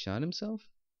allegedly shot himself?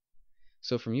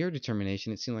 So from your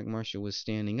determination, it seemed like Marshall was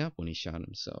standing up when he shot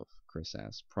himself, Chris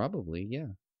asked. Probably,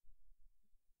 yeah.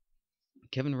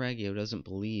 Kevin Raggio doesn't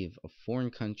believe a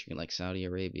foreign country like Saudi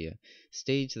Arabia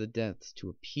staged the deaths to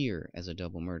appear as a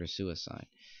double murder-suicide.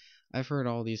 I've heard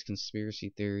all these conspiracy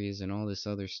theories and all this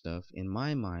other stuff. In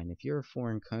my mind, if you're a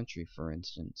foreign country, for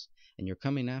instance, and you're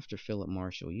coming after Philip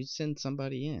Marshall, you'd send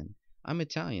somebody in. I'm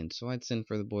Italian, so I'd send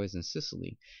for the boys in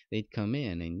Sicily. They'd come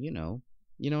in and, you know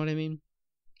what I mean?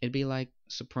 It'd be like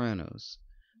Sopranos.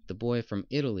 The boy from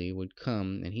Italy would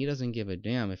come, and he doesn't give a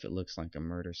damn if it looks like a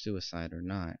murder-suicide or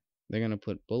not. They're going to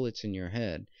put bullets in your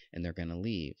head, and they're going to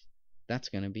leave. That's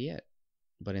going to be it.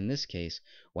 But in this case,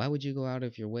 why would you go out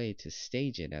of your way to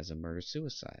stage it as a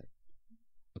murder-suicide?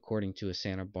 According to a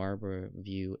Santa Barbara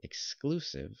View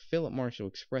exclusive, Philip Marshall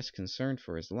expressed concern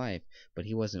for his life, but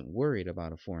he wasn't worried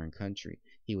about a foreign country.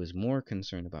 He was more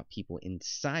concerned about people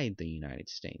inside the United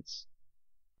States.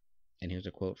 And here's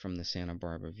a quote from the Santa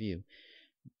Barbara View.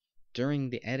 During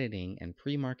the editing and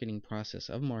pre-marketing process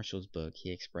of Marshall's book, he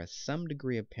expressed some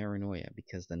degree of paranoia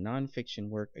because the nonfiction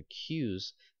work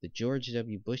accused the George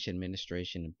W. Bush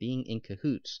administration of being in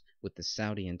cahoots with the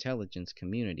Saudi intelligence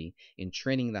community in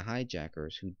training the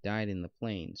hijackers who died in the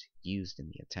planes used in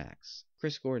the attacks.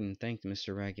 Chris Gordon thanked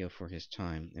Mr. Raggio for his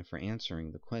time and for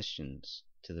answering the questions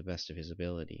to the best of his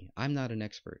ability. "I'm not an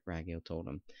expert," Raggio told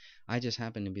him. "I just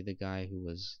happen to be the guy who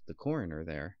was the coroner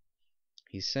there."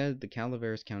 He said the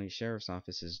Calaveras County Sheriff's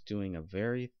Office is doing a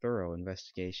very thorough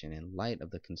investigation in light of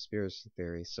the conspiracy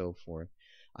theory so forth.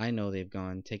 I know they've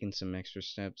taken some extra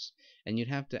steps, and you'd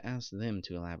have to ask them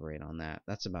to elaborate on that.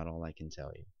 That's about all I can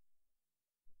tell you.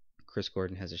 Chris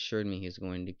Gordon has assured me he's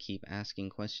going to keep asking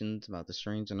questions about the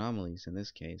strange anomalies in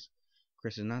this case.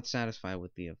 Chris is not satisfied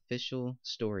with the official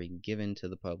story given to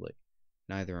the public.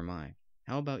 Neither am I.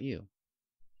 How about you?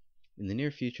 In the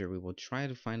near future, we will try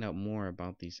to find out more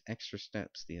about these extra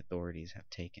steps the authorities have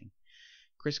taken.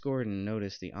 Chris Gordon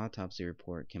noticed the autopsy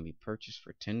report can be purchased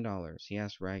for $10. He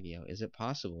asked Raggio, "Is it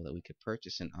possible that we could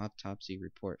purchase an autopsy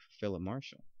report for Philip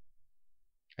Marshall?"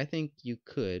 "I think you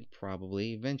could,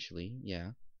 probably, eventually,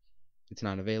 yeah." "It's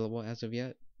not available as of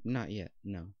yet?" "Not yet,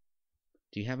 no."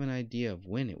 "Do you have an idea of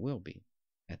when it will be?"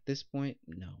 "At this point,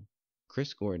 no."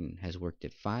 Chris Gordon has worked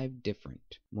at 5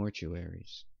 different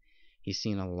mortuaries. He's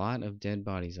seen a lot of dead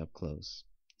bodies up close.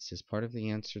 He says part of the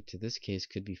answer to this case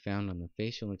could be found on the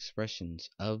facial expressions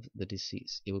of the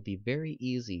deceased. It would be very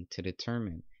easy to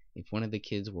determine if one of the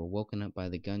kids were woken up by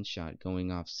the gunshot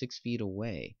going off 6 feet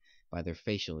away by their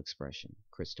facial expression,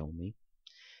 Chris told me.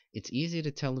 It's easy to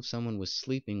tell if someone was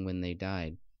sleeping when they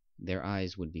died. Their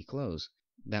eyes would be closed.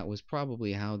 That was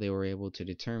probably how they were able to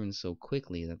determine so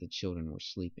quickly that the children were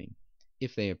sleeping.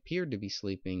 If they appeared to be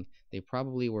sleeping, they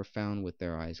probably were found with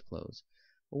their eyes closed.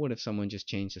 But what if someone just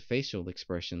changed the facial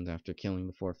expressions after killing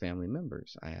the 4 family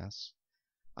members? I asked.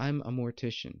 "I'm a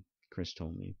mortician," Chris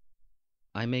told me.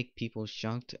 "I make people's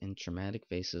shocked and traumatic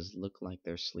faces look like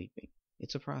they're sleeping.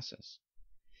 It's a process."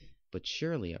 "But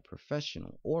surely a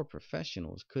professional or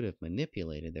professionals could have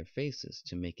manipulated their faces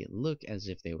to make it look as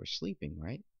if they were sleeping,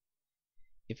 right?"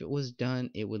 "If it was done,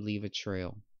 it would leave a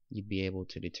trail. You'd be able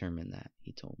to determine that,"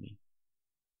 he told me.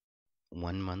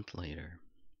 1 month later.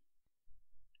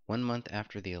 1 month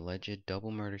after the alleged double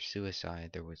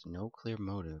murder-suicide, there was no clear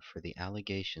motive for the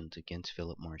allegations against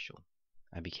Philip Marshall.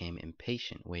 I became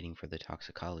impatient waiting for the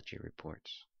toxicology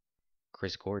reports.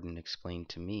 Chris Gordon explained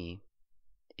to me,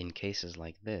 in cases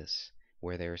like this,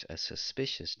 where there's a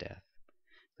suspicious death,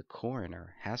 the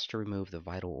coroner has to remove the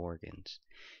vital organs,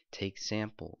 take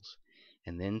samples,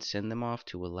 and then send them off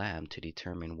to a lab to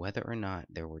determine whether or not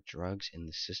there were drugs in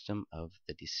the system of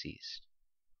the deceased.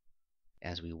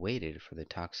 As we waited for the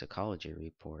toxicology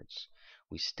reports,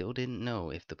 we still didn't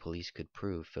know if the police could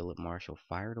prove Philip Marshall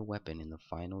fired a weapon in the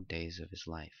final days of his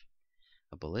life.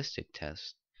 A ballistic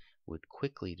test would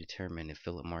quickly determine if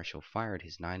Philip Marshall fired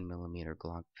his 9mm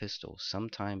Glock pistol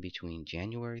sometime between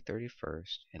January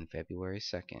 31st and February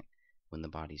 2nd, when the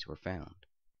bodies were found.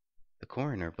 The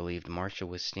coroner believed Marshall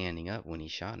was standing up when he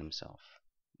shot himself.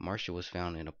 Marshall was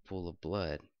found in a pool of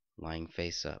blood, lying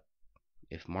face up.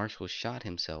 If Marshall shot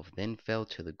himself then fell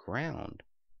to the ground,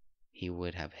 he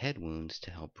would have head wounds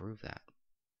to help prove that.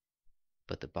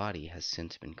 But the body has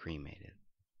since been cremated.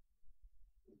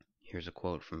 Here's a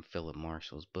quote from Philip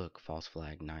Marshall's book, False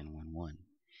Flag 911.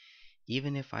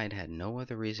 "Even if I'd had no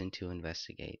other reason to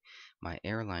investigate, my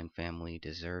airline family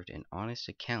deserved an honest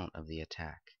account of the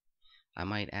attack. I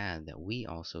might add that we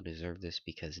also deserve this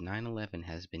because 9/11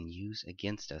 has been used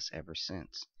against us ever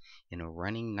since, in a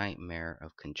running nightmare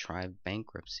of contrived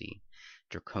bankruptcy,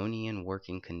 draconian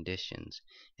working conditions,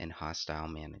 and hostile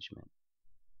management."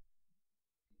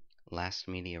 Last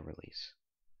media release.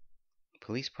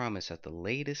 Police promised that the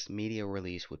latest media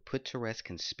release would put to rest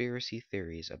conspiracy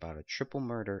theories about a triple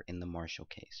murder in the Marshall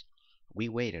case. We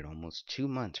waited almost 2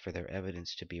 months for their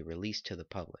evidence to be released to the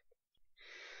public.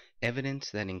 Evidence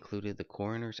that included the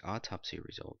coroner's autopsy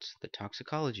results, the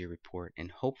toxicology report, and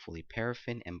hopefully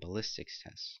paraffin and ballistics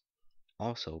tests.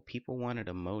 Also, people wanted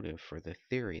a motive for the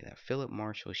theory that Philip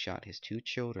Marshall shot his 2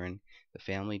 children, the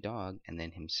family dog, and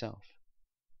then himself.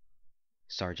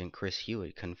 Sergeant Chris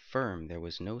Hewitt confirmed there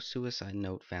was no suicide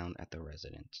note found at the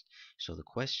residence. So the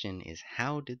question is,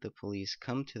 how did the police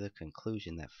come to the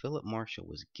conclusion that Philip Marshall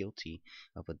was guilty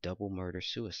of a double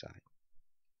murder-suicide?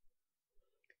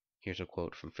 Here's a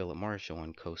quote from Philip Marshall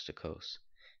on Coast to Coast.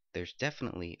 "There's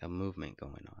definitely a movement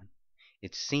going on.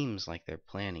 It seems like they're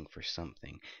planning for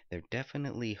something. They're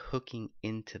definitely hooking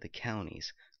into the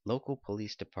counties, local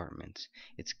police departments.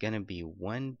 It's gonna be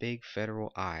one big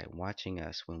federal eye watching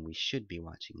us when we should be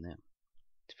watching them."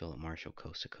 It's Philip Marshall,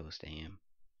 Coast to Coast AM.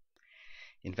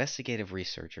 Investigative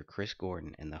researcher Chris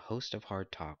Gordon and the host of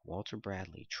Hard Talk, Walter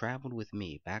Bradley, traveled with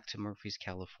me back to Murphys,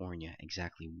 California,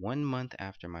 exactly 1 month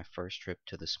after my first trip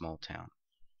to the small town.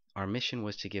 Our mission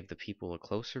was to give the people a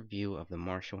closer view of the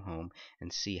Marshall home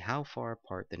and see how far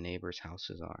apart the neighbors'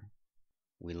 houses are.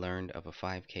 We learned of a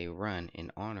 5K run in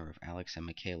honor of Alex and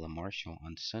Michaela Marshall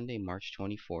on Sunday, March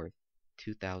 24th,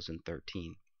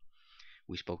 2013.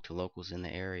 We spoke to locals in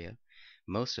the area.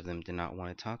 Most of them did not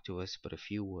want to talk to us, but a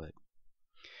few would.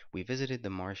 We visited the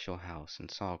Marshall house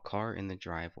and saw a car in the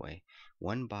driveway,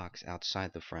 one box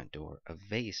outside the front door, a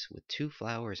vase with 2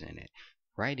 flowers in it,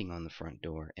 writing on the front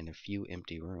door, and a few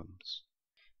empty rooms.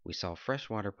 We saw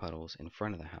freshwater puddles in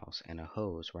front of the house and a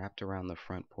hose wrapped around the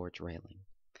front porch railing.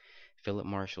 Philip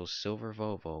Marshall's silver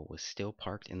Volvo was still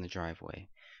parked in the driveway.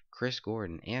 Chris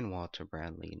Gordon and Walter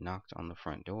Bradley knocked on the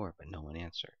front door, but no one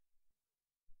answered.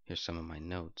 Here's some of my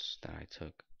notes that I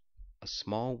took. A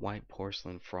small white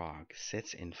porcelain frog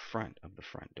sits in front of the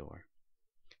front door.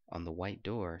 On the white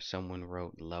door, someone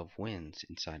wrote "Love Wins"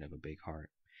 inside of a big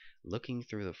heart. Looking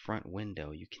through the front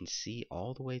window, you can see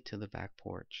all the way to the back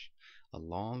porch. A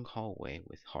long hallway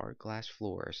with hard glass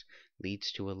floors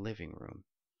leads to a living room,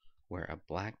 where a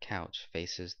black couch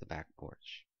faces the back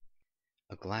porch.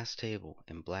 A glass table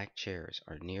and black chairs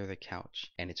are near the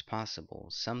couch, and it's possible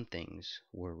some things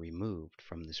were removed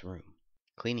from this room.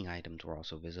 Cleaning items were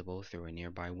also visible through a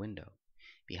nearby window.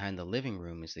 Behind the living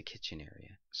room is the kitchen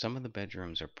area. Some of the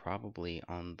bedrooms are probably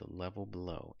on the level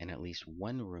below, and at least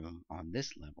one room on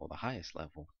this level, the highest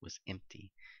level, was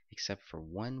empty, except for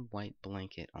one white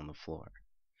blanket on the floor.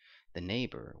 The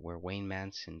neighbor, where Wayne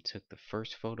Madsen took the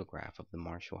first photograph of the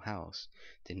Marshall house,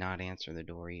 did not answer the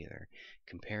door either.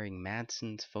 Comparing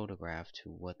Madsen's photograph to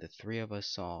what the three of us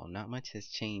saw, not much has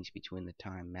changed between the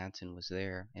time Madsen was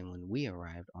there and when we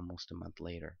arrived almost a month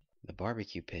later. The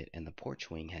barbecue pit and the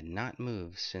porch wing had not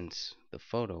moved since the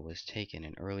photo was taken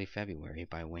in early February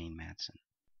by Wayne Madsen.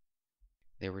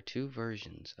 There were 2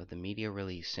 versions of the media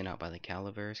release sent out by the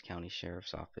Calaveras County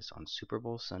Sheriff's Office on Super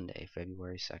Bowl Sunday,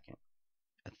 February 2nd.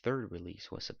 A third release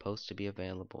was supposed to be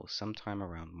available sometime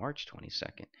around March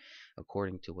 22nd,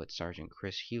 according to what Sergeant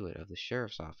Chris Hewitt of the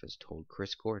Sheriff's Office told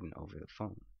Chris Gordon over the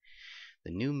phone.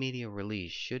 The new media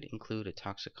release should include a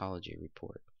toxicology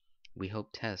report. We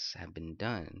hope tests have been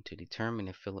done to determine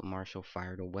if Philip Marshall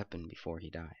fired a weapon before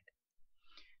he died.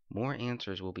 More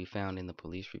answers will be found in the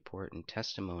police report and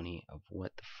testimony of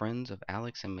what the friends of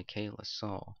Alex and Michaela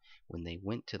saw when they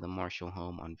went to the Marshall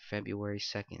home on February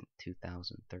 2nd,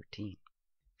 2013.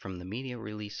 From the media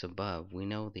release above, we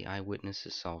know the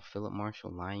eyewitnesses saw Philip Marshall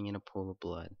lying in a pool of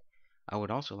blood. I would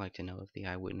also like to know if the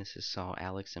eyewitnesses saw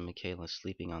Alex and Michaela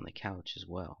sleeping on the couch as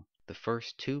well. The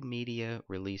first 2 media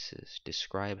releases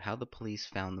describe how the police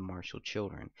found the Marshall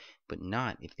children, but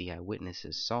not if the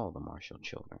eyewitnesses saw the Marshall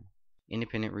children.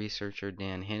 Independent researcher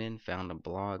Dan Hennon found a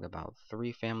blog about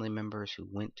 3 family members who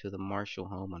went to the Marshall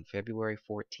home on February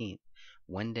 14th,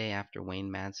 one day after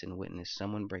Wayne Madsen witnessed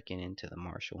someone breaking into the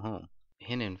Marshall home.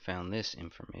 Hennon found this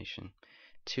information.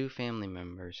 2 family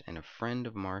members and a friend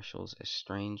of Marshall's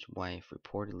estranged wife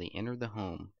reportedly entered the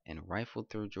home and rifled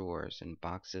through drawers and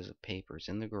boxes of papers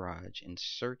in the garage in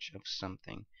search of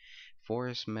something.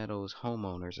 Forest Meadows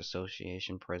Homeowners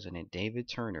Association President David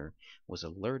Turner was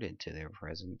alerted to their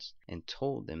presence and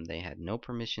told them they had no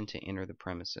permission to enter the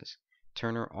premises.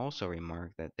 Turner also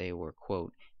remarked that they were,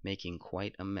 quote, making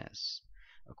quite a mess.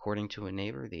 According to a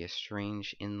neighbor, the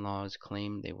estranged in-laws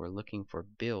claimed they were looking for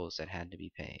bills that had to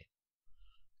be paid.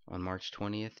 On March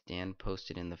 20th, Dan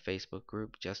posted in the Facebook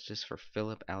group Justice for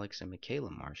Philip, Alex, and Michaela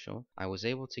Marshall. I was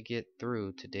able to get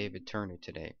through to David Turner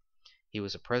today. He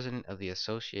was a president of the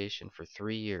association for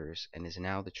 3 years and is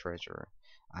now the treasurer.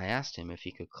 I asked him if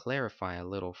he could clarify a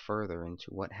little further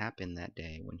into what happened that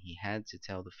day when he had to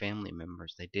tell the family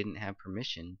members they didn't have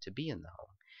permission to be in the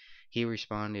home. He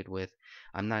responded with,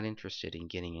 "I'm not interested in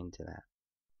getting into that."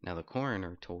 Now the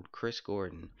coroner told Chris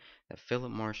Gordon that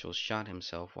Philip Marshall shot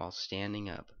himself while standing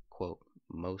up, quote,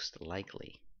 most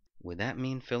likely. Would that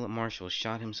mean Philip Marshall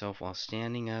shot himself while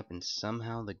standing up and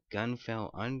somehow the gun fell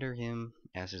under him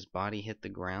as his body hit the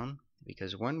ground?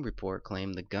 Because one report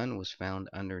claimed the gun was found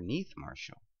underneath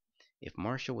Marshall. If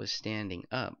Marshall was standing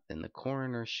up, then the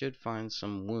coroner should find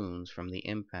some wounds from the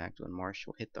impact when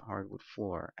Marshall hit the hardwood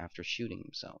floor after shooting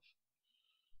himself.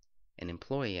 An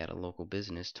employee at a local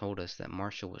business told us that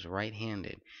Marshall was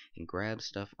right-handed and grabbed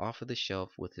stuff off of the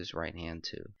shelf with his right hand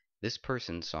too. This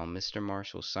person saw Mr.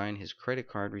 Marshall sign his credit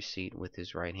card receipt with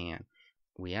his right hand.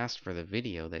 We asked for the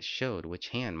video that showed which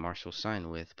hand Marshall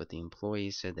signed with, but the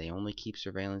employees said they only keep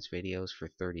surveillance videos for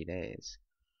 30 days.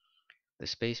 The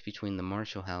space between the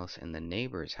Marshall house and the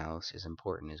neighbor's house is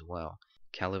important as well.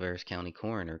 Calaveras County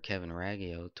Coroner Kevin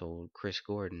Raggio told Chris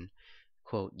Gordon,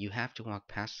 quote, "You have to walk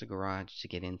past the garage to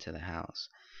get into the house.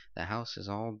 The house is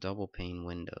all double pane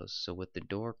windows, so with the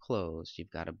door closed,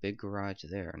 you've got a big garage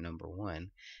there, number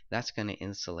one. That's going to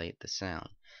insulate the sound.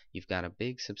 You've got a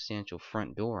big substantial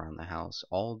front door on the house,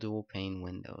 all dual pane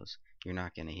windows. You're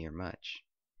not going to hear much."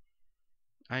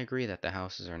 I agree that the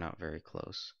houses are not very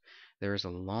close. There is a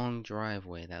long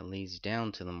driveway that leads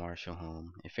down to the Marshall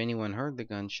home. If anyone heard the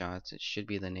gunshots, it should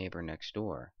be the neighbor next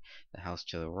door, the house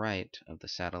to the right of the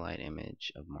satellite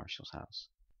image of Marshall's house.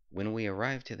 When we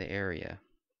arrived to the area,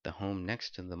 the home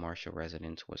next to the Marshall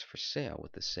residence was for sale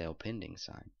with the sale pending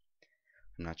sign.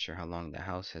 I'm not sure how long the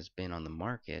house has been on the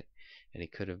market, and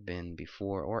it could have been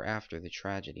before or after the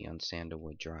tragedy on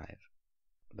Sandalwood Drive.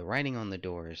 The writing on the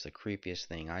door is the creepiest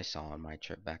thing I saw on my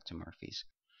trip back to Murphy's.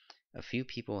 A few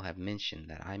people have mentioned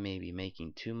that I may be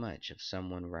making too much of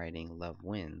someone writing "Love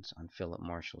Wins" on Philip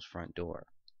Marshall's front door.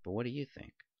 But what do you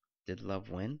think? Did love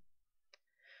win?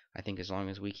 I think as long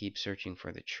as we keep searching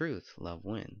for the truth, love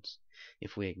wins.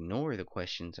 If we ignore the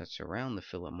questions that surround the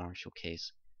Philip Marshall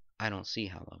case, I don't see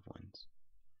how love wins.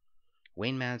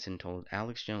 Wayne Madsen told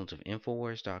Alex Jones of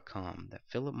Infowars.com that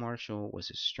Philip Marshall was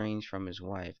estranged from his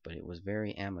wife, but it was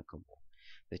very amicable.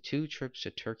 The two trips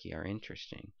to Turkey are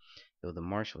interesting. Though the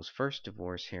Marshalls' first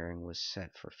divorce hearing was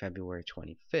set for February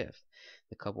 25th,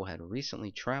 the couple had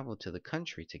recently traveled to the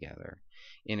country together.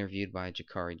 Interviewed by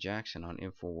Jakari Jackson on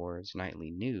Infowars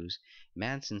Nightly News,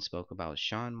 Madsen spoke about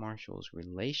Shawn Marshall's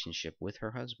relationship with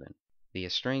her husband. The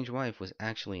estranged wife was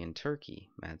actually in Turkey,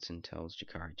 Madsen tells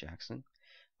Jakari Jackson,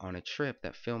 on a trip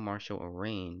that Phil Marshall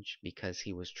arranged because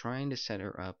he was trying to set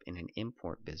her up in an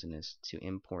import business to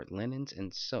import linens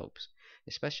and soaps,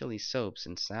 especially soaps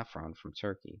and saffron from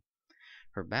Turkey.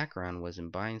 Her background was in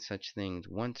buying such things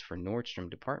once for Nordstrom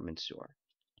department store.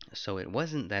 So it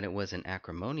wasn't that it was an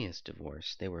acrimonious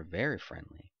divorce, they were very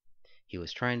friendly. He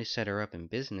was trying to set her up in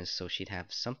business so she'd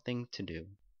have something to do.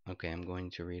 Okay, I'm going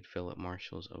to read Philip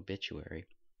Marshall's obituary.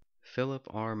 Philip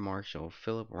R. Marshall,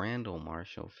 Philip Randall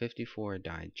Marshall, 54,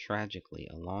 died tragically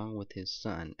along with his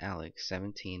son Alex,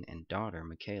 17, and daughter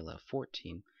Michaela,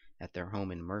 14, at their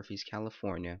home in Murphy's,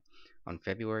 California on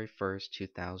February 1st,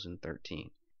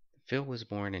 2013. Phil was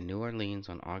born in New Orleans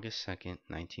on August 2nd,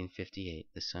 1958,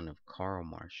 the son of Carl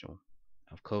Marshall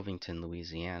of Covington,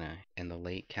 Louisiana, and the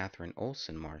late Catherine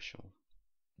Olson Marshall.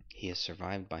 He is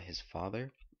survived by his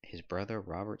father, his brother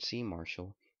Robert C.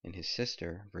 Marshall, and his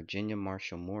sister Virginia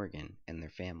Marshall Morgan and their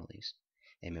families.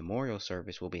 A memorial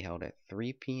service will be held at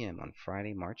 3 p.m. on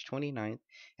Friday, March 29th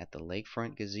at the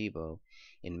Lakefront Gazebo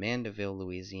in Mandeville,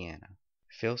 Louisiana.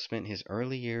 Phil spent his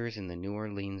early years in the New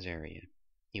Orleans area.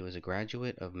 He was a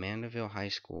graduate of Mandeville High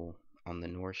School on the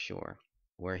North Shore,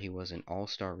 where he was an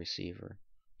all-star receiver.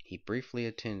 He briefly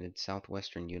attended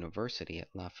Southwestern University at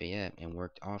Lafayette and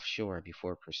worked offshore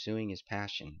before pursuing his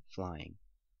passion, flying.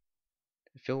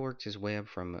 Phil worked his way up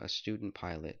from a student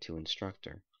pilot to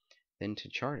instructor, then to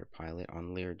charter pilot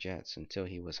on Lear jets until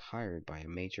he was hired by a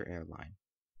major airline.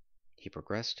 He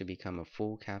progressed to become a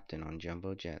full captain on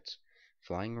jumbo jets,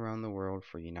 flying around the world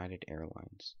for United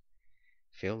Airlines.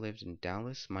 Phil lived in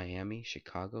Dallas, Miami,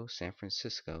 Chicago, San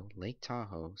Francisco, Lake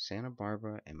Tahoe, Santa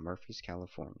Barbara, and Murphy's,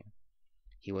 California.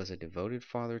 He was a devoted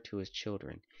father to his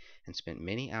children and spent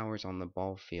many hours on the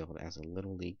ball field as a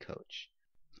Little League coach.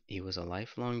 He was a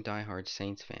lifelong diehard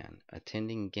Saints fan,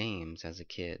 attending games as a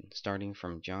kid, starting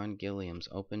from John Gilliam's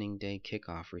opening day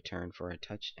kickoff return for a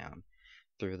touchdown,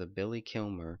 through the Billy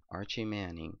Kilmer, Archie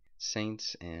Manning,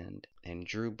 Saints and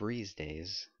Drew Brees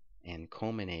days, and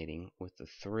culminating with the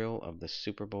thrill of the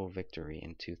Super Bowl victory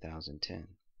in 2010.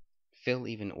 Phil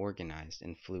even organized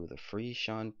and flew the free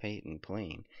Sean Payton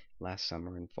plane last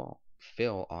summer and fall.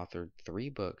 Phil authored 3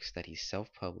 books that he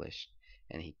self-published,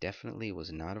 and he definitely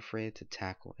was not afraid to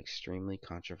tackle extremely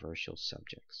controversial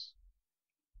subjects.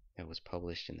 It was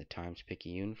published in the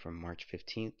Times-Picayune from March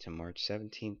 15th to March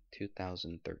 17th,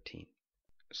 2013.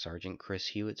 Sergeant Chris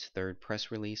Hewitt's third press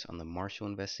release on the Marshall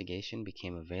investigation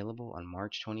became available on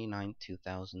March 29,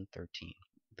 2013.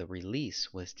 The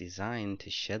release was designed to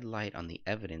shed light on the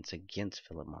evidence against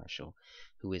Philip Marshall,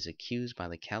 who is accused by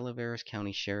the Calaveras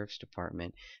County Sheriff's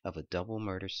Department of a double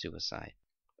murder-suicide.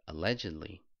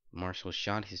 Allegedly, Marshall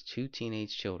shot his 2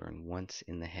 teenage children once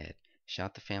in the head,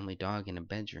 shot the family dog in a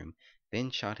bedroom,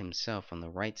 then shot himself on the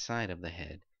right side of the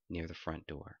head near the front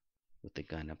door, with the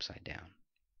gun upside down.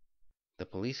 The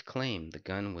police claim the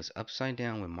gun was upside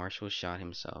down when Marshall shot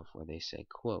himself, where they say,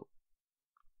 quote,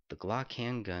 "The Glock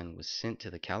handgun was sent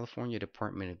to the California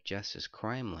Department of Justice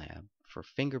Crime Lab for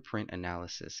fingerprint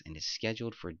analysis and is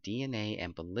scheduled for DNA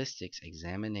and ballistics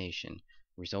examination,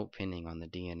 result pending on the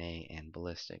DNA and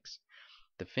ballistics.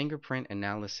 The fingerprint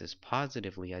analysis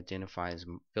positively identifies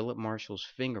Philip Marshall's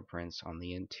fingerprints on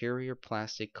the interior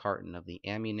plastic carton of the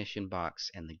ammunition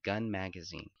box and the gun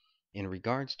magazine. In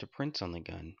regards to prints on the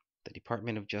gun, the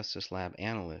Department of Justice lab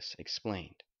analysts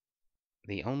explained,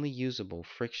 the only usable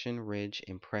friction ridge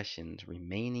impressions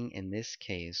remaining in this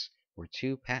case were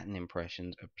two patent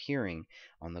impressions appearing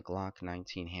on the Glock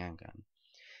 19 handgun.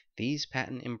 These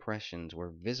patent impressions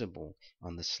were visible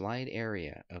on the slide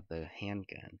area of the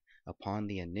handgun upon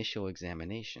the initial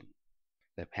examination.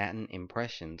 The patent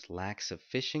impressions lack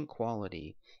sufficient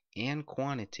quality and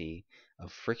quantity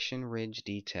of friction ridge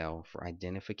detail for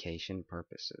identification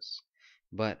purposes,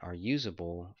 but are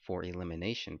usable for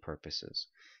elimination purposes.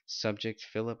 Subject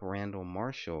Philip Randall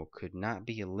Marshall could not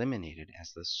be eliminated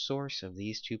as the source of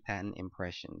these two patent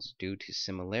impressions due to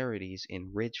similarities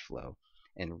in ridge flow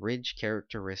and ridge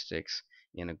characteristics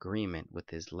in agreement with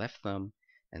his left thumb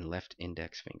and left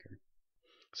index finger.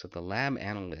 So the lab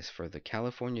analyst for the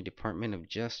California Department of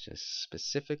Justice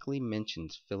specifically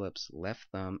mentions Philip's left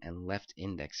thumb and left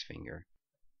index finger.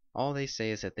 All they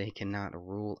say is that they cannot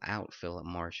rule out Philip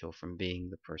Marshall from being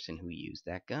the person who used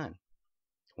that gun.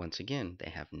 Once again, they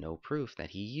have no proof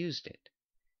that he used it.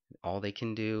 All they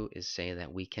can do is say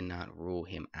that we cannot rule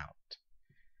him out.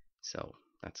 So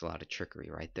that's a lot of trickery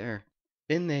right there.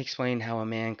 Then they explained how a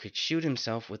man could shoot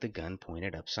himself with a gun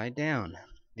pointed upside down.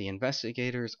 The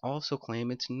investigators also claim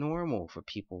it's normal for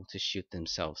people to shoot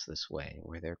themselves this way,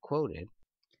 where they're quoted,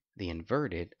 "The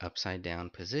inverted,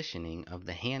 upside-down positioning of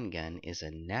the handgun is a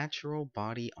natural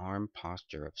body-arm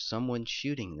posture of someone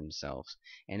shooting themselves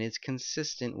and is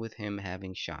consistent with him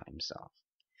having shot himself."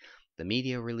 The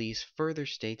media release further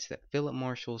states that Philip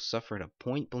Marshall suffered a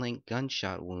point-blank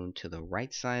gunshot wound to the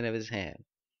right side of his head.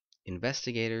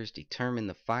 Investigators determined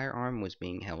the firearm was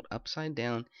being held upside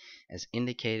down as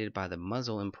indicated by the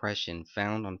muzzle impression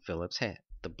found on Philip's head.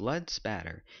 The blood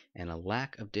spatter and a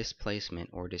lack of displacement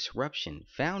or disruption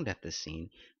found at the scene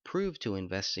proved to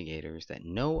investigators that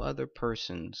no other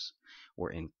persons were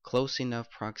in close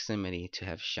enough proximity to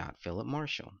have shot Philip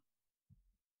Marshall.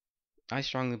 I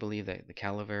strongly believe that the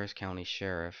Calaveras County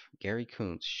Sheriff, Gary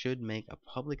Kuntz, should make a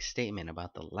public statement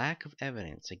about the lack of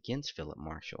evidence against Philip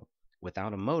Marshall.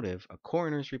 Without a motive, a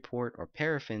coroner's report, or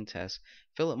paraffin test,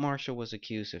 Philip Marshall was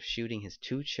accused of shooting his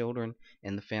two children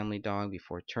and the family dog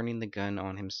before turning the gun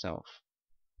on himself.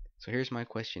 So here's my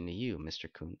question to you,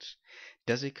 Mr. Kuntz.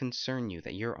 Does it concern you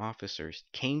that your officers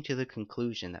came to the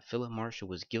conclusion that Philip Marshall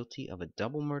was guilty of a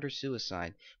double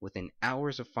murder-suicide within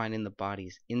hours of finding the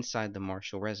bodies inside the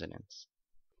Marshall residence?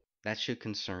 That should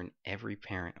concern every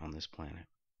parent on this planet,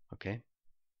 okay?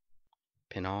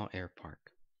 Pinal Air Park.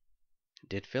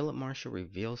 Did Philip Marshall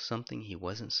reveal something he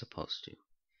wasn't supposed to?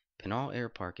 Pinal Air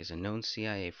Park is a known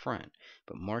CIA front,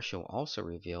 but Marshall also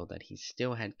revealed that he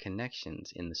still had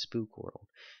connections in the spook world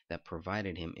that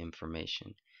provided him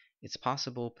information. It's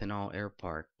possible Pinal Air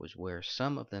Park was where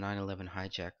some of the 9/11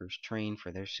 hijackers trained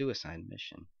for their suicide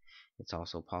mission. It's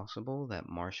also possible that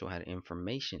Marshall had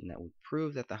information that would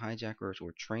prove that the hijackers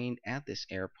were trained at this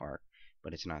air park,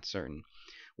 but it's not certain.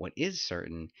 What is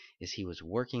certain is he was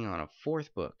working on a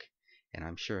fourth book, and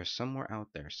I'm sure somewhere out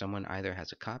there someone either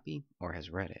has a copy or has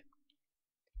read it.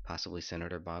 Possibly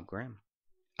Senator Bob Graham.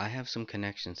 "I have some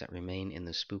connections that remain in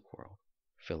the spook world,"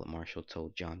 Philip Marshall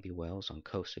told John B. Wells on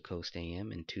Coast to Coast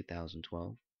AM in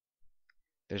 2012.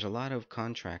 "There's a lot of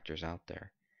contractors out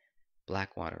there.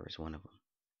 Blackwater is one of them.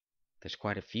 There's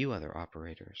quite a few other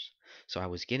operators. So I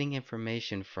was getting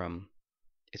information from...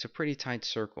 It's a pretty tight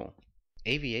circle.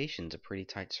 Aviation's a pretty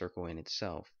tight circle in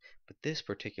itself, but this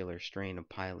particular strain of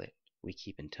pilot, we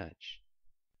keep in touch.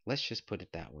 Let's just put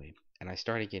it that way. And I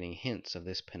started getting hints of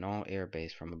this Pinal Air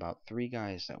Base from about 3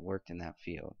 guys that worked in that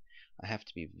field. I have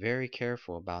to be very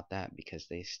careful about that because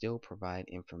they still provide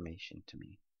information to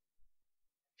me."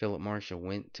 Philip Marshall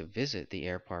went to visit the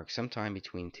air park sometime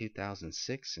between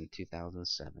 2006 and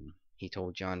 2007. He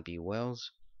told John B.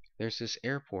 Wells, "There's this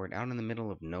airport out in the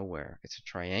middle of nowhere. It's a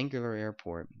triangular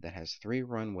airport that has 3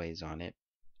 runways on it,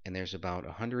 and there's about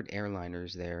 100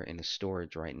 airliners there in a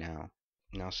storage right now."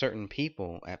 Now, certain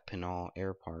people at Pinal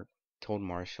Air Park told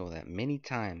Marshall that many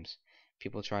times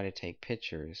people try to take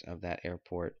pictures of that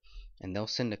airport, and they'll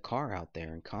send a car out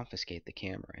there and confiscate the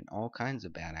camera and all kinds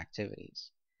of bad activities.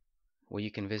 Well,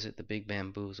 you can visit the Big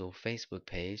Bamboozle Facebook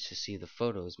page to see the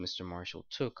photos Mr. Marshall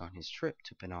took on his trip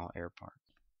to Pinal Air Park.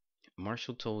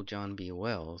 Marshall told John B.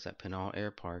 Wells that Pinal Air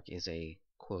Park is a,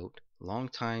 quote,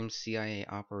 "long-time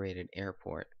CIA-operated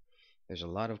airport. There's a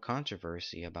lot of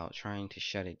controversy about trying to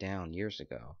shut it down years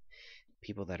ago.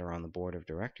 People that are on the board of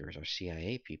directors are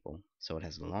CIA people, so it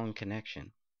has a long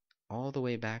connection, all the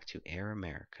way back to Air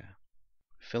America."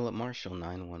 Philip Marshall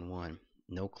 911.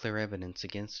 no clear evidence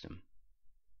against him.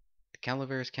 The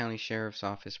Calaveras County Sheriff's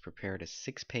Office prepared a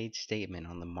 6-page statement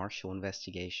on the Marshall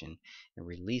investigation and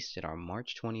released it on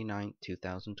March 29,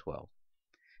 2012.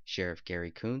 Sheriff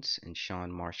Gary Kuntz and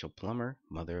Sean Marshall Plummer,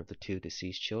 mother of the 2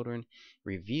 deceased children,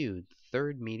 reviewed the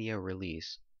third media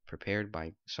release prepared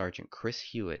by Sergeant Chris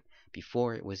Hewitt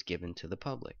before it was given to the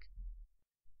public.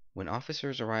 When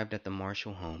officers arrived at the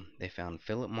Marshall home, they found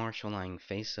Philip Marshall lying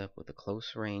face up with a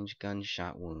close-range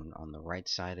gunshot wound on the right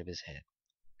side of his head.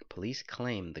 Police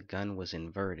claimed the gun was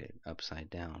inverted, upside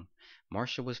down.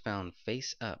 Marshall was found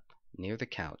face up near the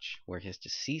couch where his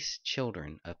deceased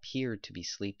children appeared to be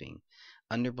sleeping,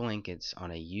 under blankets on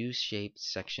a U-shaped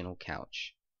sectional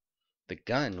couch. The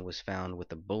gun was found with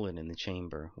a bullet in the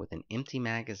chamber, with an empty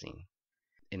magazine.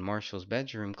 In Marshall's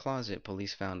bedroom closet,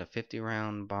 police found a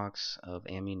 50-round box of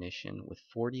ammunition with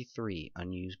 43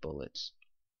 unused bullets.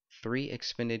 3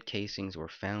 expended casings were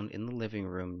found in the living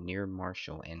room near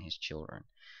Marshall and his children.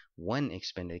 1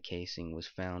 expended casing was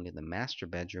found in the master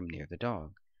bedroom near the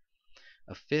dog.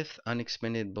 A 5th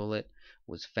unexpended bullet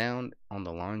was found on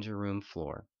the laundry room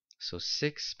floor, so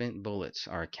 6 spent bullets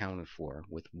are accounted for,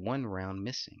 with 1 round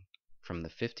missing from the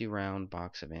 50-round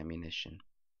box of ammunition.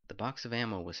 The box of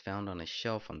ammo was found on a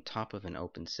shelf on top of an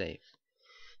open safe.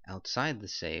 Outside the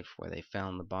safe, where they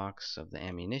found the box of the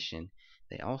ammunition,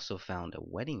 they also found a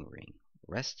wedding ring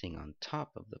resting on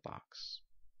top of the box.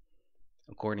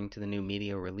 According to the new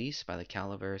media release by the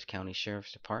Calaveras County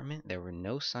Sheriff's Department, there were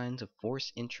no signs of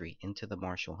forced entry into the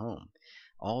Marshall home.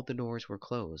 All the doors were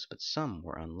closed, but some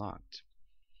were unlocked.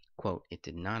 Quote, "It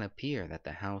did not appear that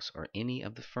the house or any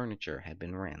of the furniture had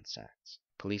been ransacked."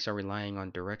 Police are relying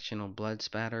on directional blood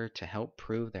spatter to help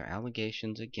prove their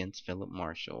allegations against Philip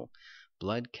Marshall.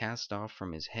 Blood cast off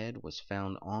from his head was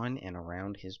found on and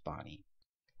around his body.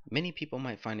 Many people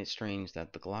might find it strange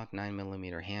that the Glock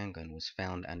 9mm handgun was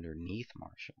found underneath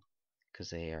Marshall, because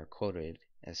they are quoted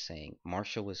as saying,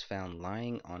 "Marshall was found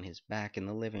lying on his back in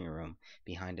the living room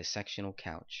behind a sectional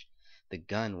couch. The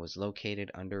gun was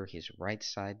located under his right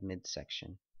side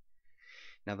midsection."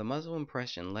 Now, the muzzle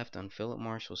impression left on Philip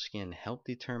Marshall's skin helped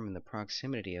determine the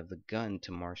proximity of the gun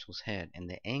to Marshall's head and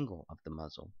the angle of the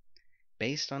muzzle.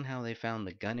 Based on how they found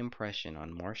the gun impression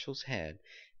on Marshall's head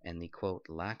and the, quote,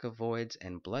 "lack of voids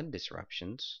and blood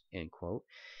disruptions," end quote,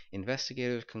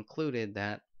 investigators concluded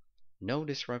that no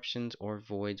disruptions or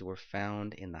voids were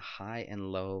found in the high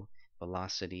and low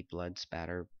velocity blood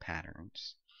spatter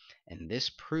patterns. And this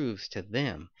proves to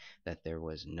them that there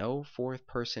was no 4th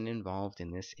person involved in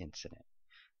this incident.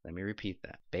 Let me repeat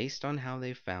that. Based on how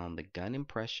they found the gun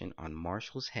impression on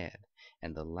Marshall's head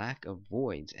and the lack of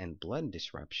voids and blood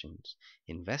disruptions,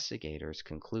 investigators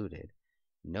concluded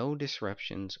no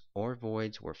disruptions or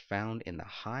voids were found in the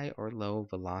high or low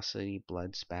velocity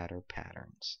blood spatter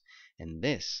patterns. And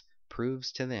this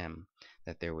proves to them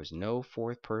that there was no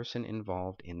 4th person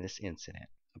involved in this incident.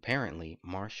 Apparently,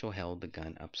 Marshall held the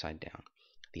gun upside down.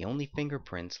 The only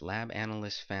fingerprints lab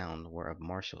analysts found were of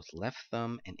Marshall's left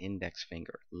thumb and index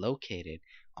finger, located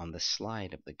on the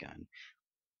slide of the gun,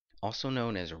 also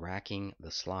known as racking the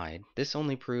slide. This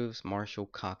only proves Marshall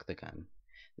cocked the gun.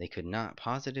 They could not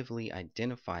positively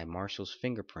identify Marshall's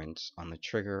fingerprints on the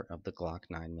trigger of the Glock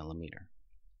 9mm.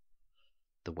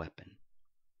 The weapon.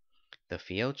 The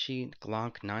Fiocchi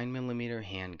Glock 9mm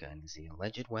handgun is the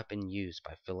alleged weapon used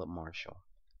by Philip Marshall.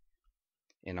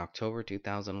 In October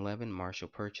 2011, Marshall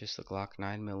purchased the Glock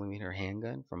 9mm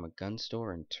handgun from a gun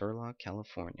store in Turlock,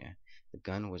 California. The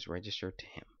gun was registered to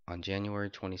him. On January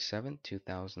 27,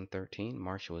 2013,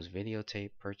 Marshall was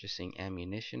videotaped purchasing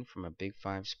ammunition from a Big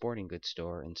 5 sporting goods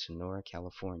store in Sonora,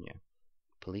 California.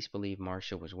 Police believe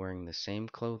Marshall was wearing the same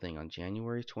clothing on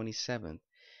January 27th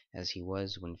as he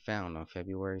was when found on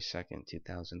February 2,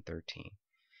 2013.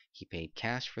 He paid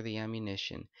cash for the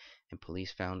ammunition, and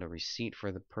police found a receipt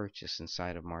for the purchase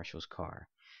inside of Marshall's car.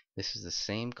 This is the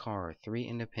same car 3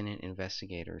 independent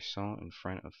investigators saw in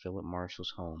front of Philip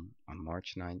Marshall's home on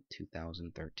March 9,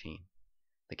 2013.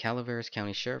 The Calaveras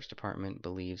County Sheriff's Department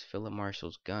believes Philip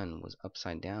Marshall's gun was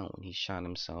upside down when he shot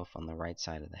himself on the right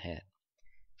side of the head.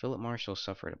 Philip Marshall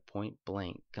suffered a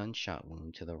point-blank gunshot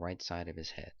wound to the right side of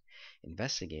his head.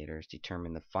 Investigators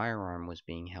determined the firearm was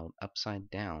being held upside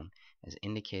down, as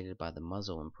indicated by the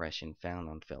muzzle impression found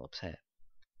on Philip's head.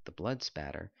 The blood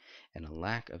spatter and a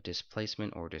lack of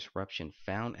displacement or disruption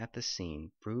found at the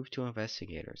scene proved to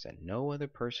investigators that no other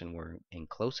person were in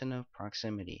close enough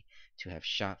proximity to have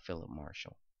shot Philip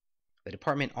Marshall. The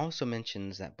department also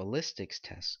mentions that ballistics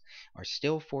tests are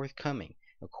still forthcoming,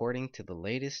 according to the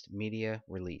latest media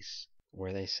release,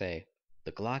 where they say,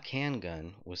 "The Glock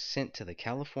handgun was sent to the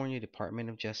California Department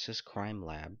of Justice Crime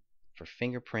Lab for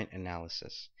fingerprint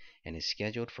analysis and is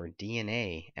scheduled for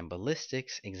DNA and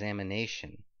ballistics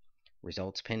examination.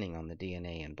 Results pending on the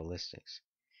DNA and ballistics.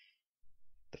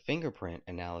 The fingerprint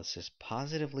analysis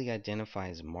positively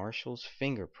identifies Marshall's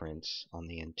fingerprints on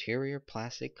the interior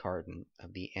plastic carton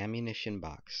of the ammunition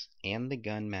box and the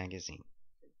gun magazine.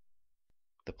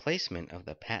 The placement of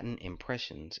the patent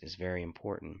impressions is very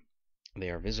important.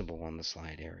 They are visible on the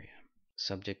slide area.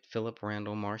 Subject Philip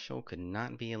Randall Marshall could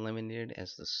not be eliminated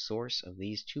as the source of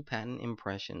these two patent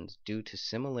impressions due to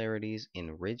similarities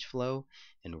in ridge flow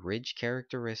and ridge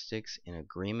characteristics in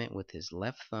agreement with his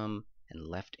left thumb and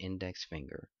left index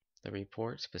finger. The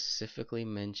report specifically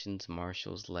mentions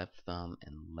Marshall's left thumb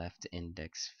and left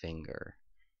index finger,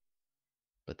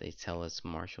 but they tell us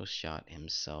Marshall shot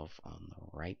himself on the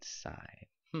right side.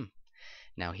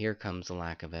 Now here comes the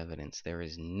lack of evidence. There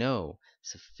is no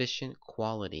sufficient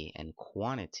quality and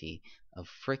quantity of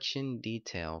friction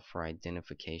detail for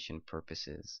identification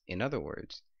purposes. In other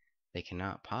words, they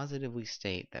cannot positively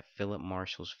state that Philip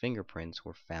Marshall's fingerprints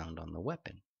were found on the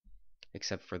weapon.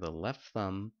 Except for the left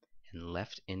thumb and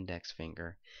left index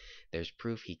finger, there's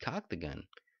proof he cocked the gun,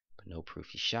 but no proof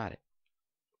he shot it.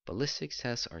 Ballistics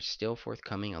tests are still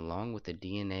forthcoming along with the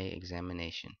DNA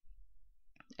examination.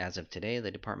 As of today,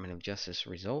 the Department of Justice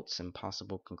results and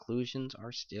possible conclusions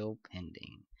are still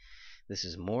pending. This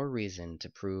is more reason to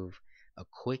prove a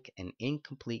quick and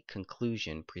incomplete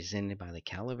conclusion presented by the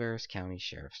Calaveras County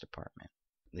Sheriff's Department.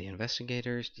 The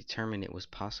investigators determined it was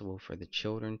possible for the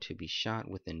children to be shot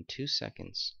within 2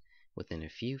 seconds, within a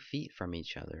few feet from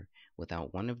each other,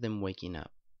 without one of them waking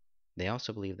up. They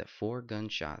also believe that 4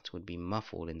 gunshots would be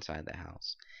muffled inside the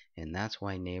house, and that's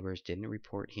why neighbors didn't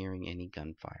report hearing any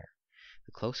gunfire.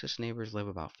 The closest neighbors live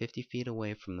about 50 feet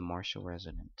away from the Marshall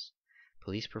residence.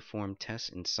 Police performed tests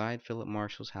inside Philip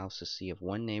Marshall's house to see if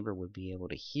one neighbor would be able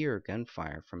to hear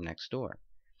gunfire from next door.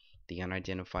 The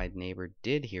unidentified neighbor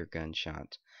did hear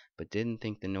gunshots, but didn't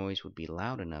think the noise would be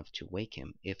loud enough to wake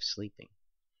him if sleeping.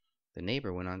 The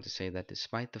neighbor went on to say that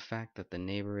despite the fact that the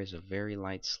neighbor is a very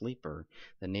light sleeper,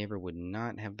 the neighbor would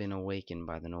not have been awakened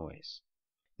by the noise.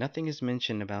 Nothing is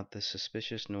mentioned about the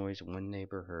suspicious noise one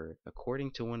neighbor heard.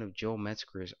 According to one of Joel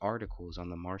Metzger's articles on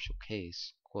the Marshall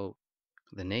case, quote,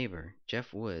 the neighbor,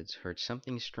 Jeff Woods, heard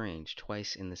something strange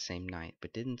twice in the same night,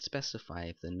 but didn't specify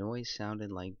if the noise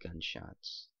sounded like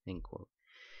gunshots. End quote.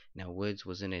 Now Woods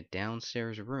was in a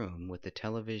downstairs room with the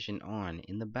television on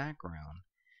in the background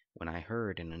when I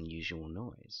heard an unusual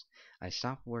noise. I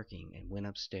stopped working and went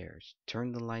upstairs,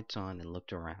 turned the lights on and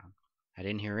looked around. I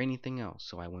didn't hear anything else,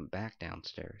 so I went back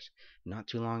downstairs. Not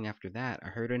too long after that, I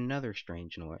heard another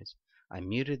strange noise. I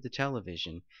muted the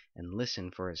television and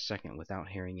listened for a second without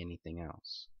hearing anything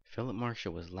else. Philip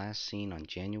Marshall was last seen on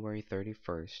January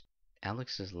 31st.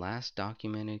 Alex's last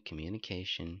documented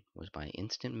communication was by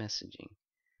instant messaging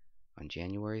on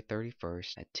January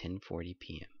 31st at 10:40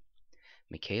 p.m.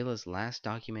 Michaela's last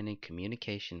documented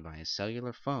communication via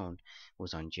cellular phone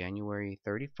was on January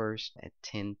 31st at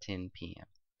 10:10 p.m.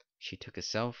 She took a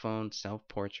cell phone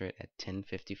self-portrait at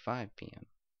 10:55 p.m.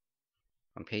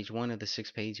 On page 1 of the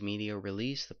 6-page media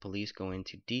release, the police go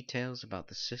into details about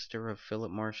the sister of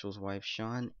Philip Marshall's wife,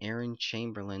 Shawn Erin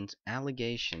Chamberlain's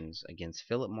allegations against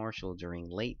Philip Marshall during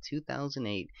late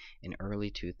 2008 and early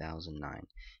 2009.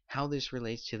 How this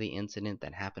relates to the incident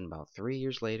that happened about 3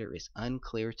 years later is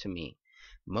unclear to me.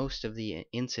 Most of the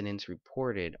incidents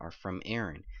reported are from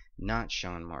Erin, not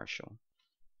Shawn Marshall.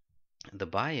 The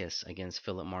bias against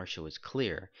Philip Marshall is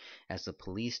clear, as the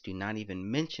police do not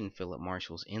even mention Philip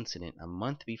Marshall's incident a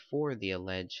month before the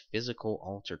alleged physical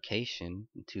altercation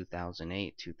in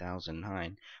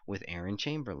 2008-2009 with Erin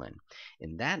Chamberlain.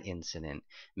 In that incident,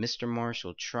 Mr.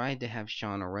 Marshall tried to have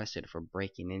Shawn arrested for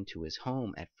breaking into his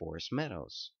home at Forest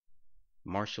Meadows.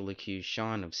 Marshall accused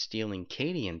Shawn of stealing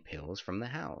Cadian pills from the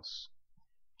house.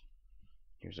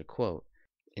 Here's a quote.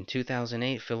 In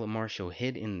 2008, Philip Marshall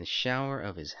hid in the shower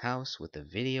of his house with a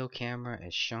video camera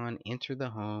as Shawn entered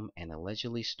the home and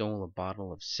allegedly stole a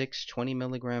bottle of 6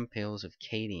 20-milligram pills of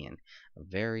Cadian, a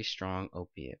very strong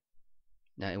opiate.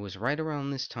 Now, it was right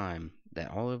around this time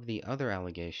that all of the other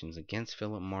allegations against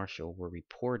Philip Marshall were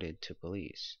reported to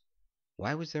police.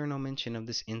 Why was there no mention of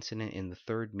this incident in the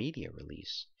third media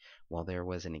release, while there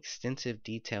was an extensive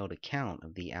detailed account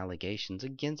of the allegations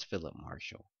against Philip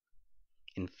Marshall?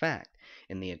 In fact,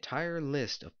 in the entire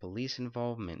list of police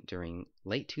involvement during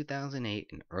late 2008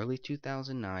 and early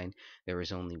 2009, there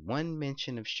is only one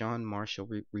mention of Shawn Marshall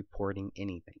reporting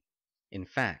anything. In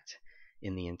fact,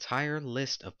 in the entire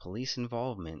list of police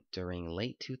involvement during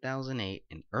late 2008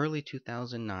 and early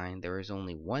 2009, there is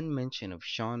only one mention of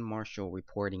Shawn Marshall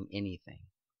reporting anything.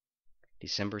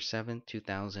 December 7,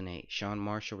 2008, Sean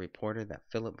Marshall reported that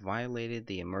Philip violated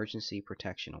the emergency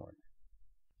protection order.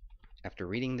 After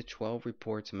reading the 12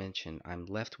 reports mentioned, I'm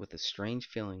left with a strange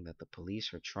feeling that the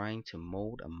police are trying to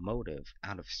mold a motive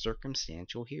out of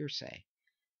circumstantial hearsay.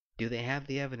 Do they have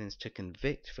the evidence to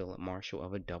convict Philip Marshall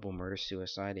of a double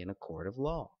murder-suicide in a court of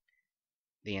law?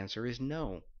 The answer is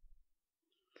no.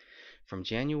 From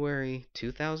January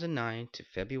 2009 to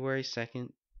February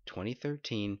 2nd,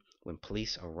 2013, when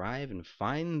police arrive and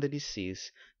find the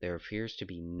deceased, there appears to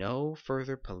be no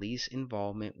further police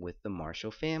involvement with the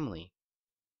Marshall family.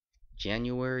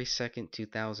 January 2nd,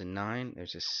 2009,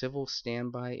 there's a civil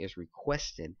standby is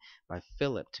requested by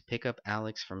Philip to pick up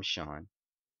Alex from Sean.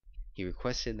 He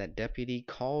requested that deputy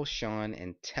call Sean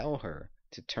and tell her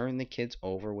to turn the kids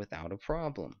over without a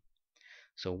problem.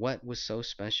 So what was so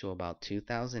special about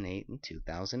 2008 and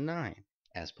 2009?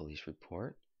 As police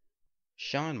report,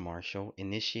 Sean Marshall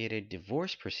initiated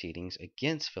divorce proceedings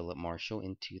against Philip Marshall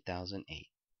in 2008.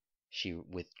 She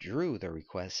withdrew the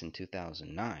request in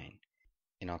 2009.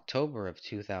 In October of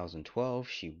 2012,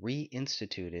 she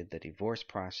reinstituted the divorce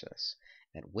process,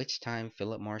 at which time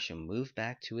Philip Marshall moved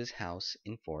back to his house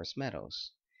in Forest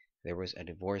Meadows. There was a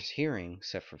divorce hearing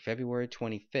set for February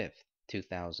 25th,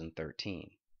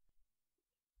 2013.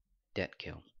 Debt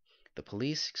kill. The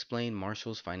police explained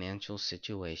Marshall's financial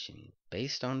situation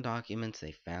based on documents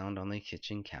they found on the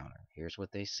kitchen counter. Here's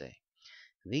what they say.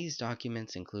 These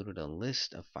documents included a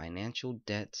list of financial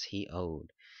debts he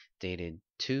owed, dated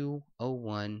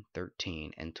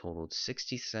 2/01/13 and totaled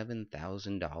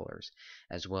 $67,000,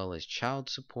 as well as child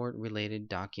support related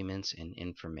documents and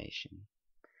information.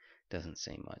 Doesn't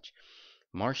say much.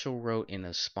 Marshall wrote in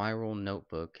a spiral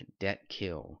notebook, "Debt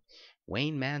kill."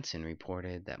 Wayne Madsen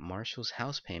reported that Marshall's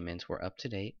house payments were up to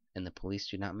date, and the police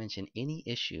do not mention any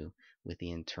issue with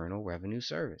the Internal Revenue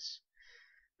Service.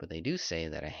 But they do say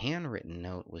that a handwritten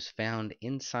note was found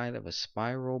inside of a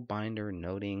spiral binder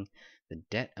noting the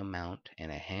debt amount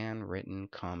and a handwritten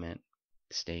comment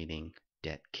stating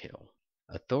 "debt kill."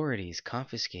 Authorities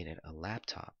confiscated a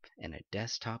laptop and a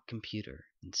desktop computer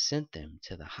and sent them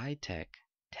to the high-tech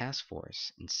task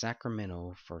force in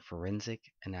Sacramento for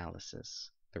forensic analysis.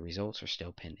 The results are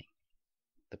still pending.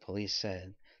 The police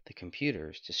said the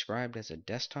computers, described as a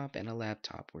desktop and a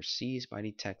laptop, were seized by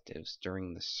detectives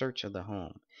during the search of the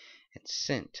home and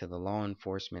sent to the law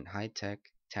enforcement high-tech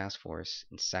task force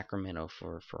in Sacramento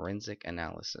for forensic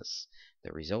analysis.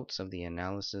 The results of the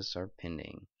analysis are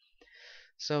pending.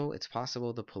 So it's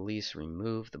possible the police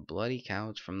removed the bloody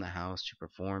couch from the house to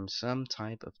perform some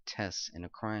type of tests in a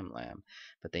crime lab,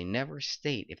 but they never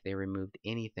state if they removed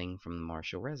anything from the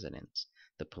Marshall residence.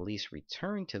 The police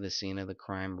returned to the scene of the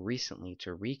crime recently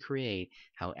to recreate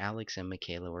how Alex and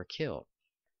Michaela were killed.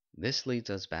 This leads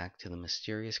us back to the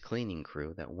mysterious cleaning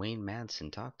crew that Wayne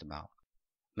Madsen talked about.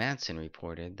 Madsen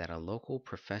reported that a local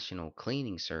professional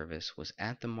cleaning service was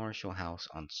at the Marshall house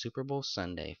on Super Bowl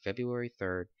Sunday, February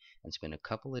 3rd, and spent a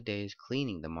couple of days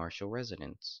cleaning the Marshall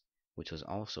residence, which was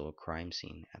also a crime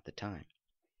scene at the time.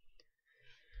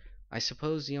 I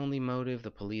suppose the only motive the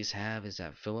police have is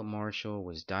that Philip Marshall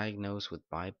was diagnosed with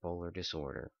bipolar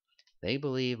disorder. They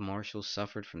believe Marshall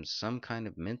suffered from some kind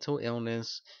of mental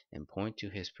illness and point to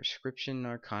his prescription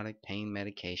narcotic pain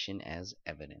medication as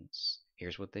evidence.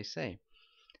 Here's what they say.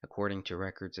 According to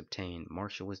records obtained,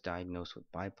 Marshall was diagnosed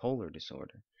with bipolar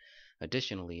disorder.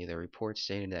 Additionally, the report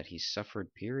stated that he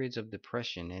suffered periods of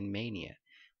depression and mania,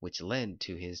 which led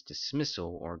to his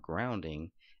dismissal or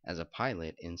grounding as a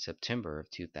pilot in September of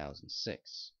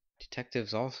 2006.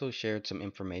 Detectives also shared some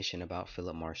information about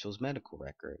Philip Marshall's medical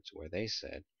records, where they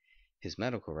said his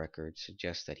medical records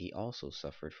suggest that he also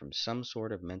suffered from some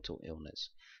sort of mental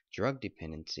illness, drug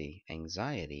dependency,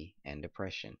 anxiety, and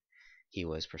depression. He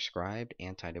was prescribed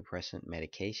antidepressant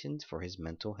medications for his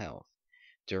mental health.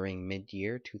 During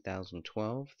mid-year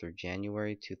 2012 through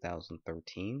January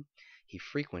 2013, he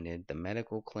frequented the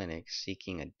medical clinics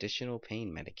seeking additional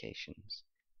pain medications.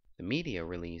 The media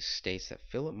release states that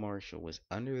Philip Marshall was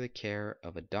under the care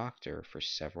of a doctor for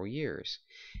several years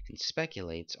and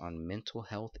speculates on mental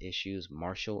health issues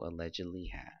Marshall allegedly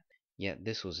had. Yet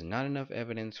this was not enough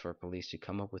evidence for police to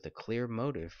come up with a clear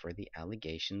motive for the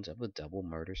allegations of a double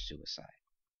murder-suicide.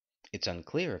 It's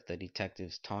unclear if the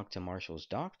detectives talked to Marshall's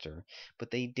doctor, but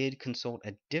they did consult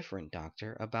a different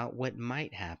doctor about what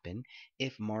might happen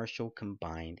if Marshall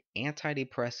combined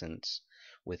antidepressants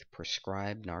with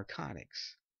prescribed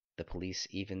narcotics. The police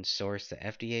even sourced the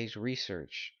FDA's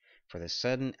research for the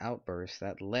sudden outburst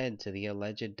that led to the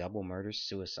alleged double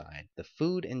murder-suicide. The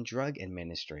Food and Drug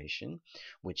Administration,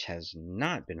 which has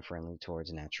not been friendly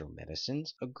towards natural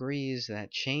medicines, agrees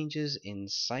that changes in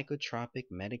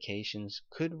psychotropic medications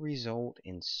could result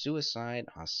in suicide,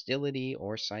 hostility,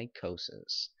 or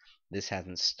psychosis. This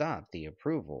hasn't stopped the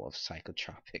approval of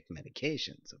psychotropic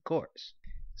medications, of course.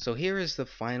 So here is the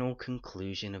final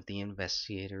conclusion of the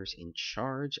investigators in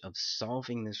charge of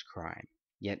solving this crime.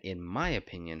 Yet in my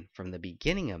opinion, from the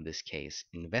beginning of this case,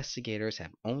 investigators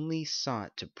have only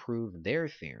sought to prove their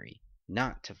theory,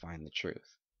 not to find the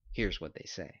truth. Here's what they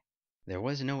say. There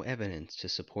was no evidence to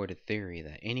support a theory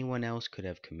that anyone else could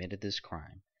have committed this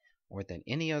crime, or that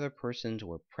any other persons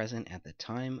were present at the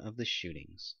time of the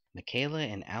shootings. Michaela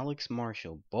and Alex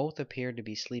Marshall both appeared to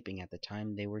be sleeping at the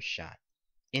time they were shot,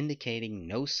 indicating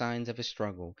no signs of a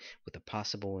struggle with a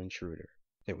possible intruder.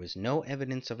 There was no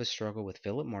evidence of a struggle with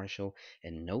Philip Marshall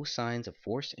and no signs of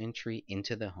forced entry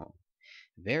into the home.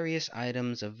 Various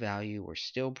items of value were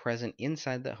still present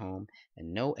inside the home,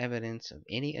 and no evidence of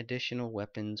any additional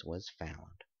weapons was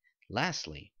found.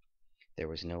 Lastly, there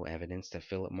was no evidence that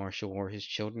Philip Marshall or his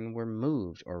children were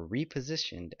moved or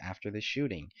repositioned after the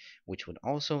shooting, which would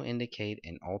also indicate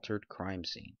an altered crime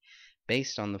scene.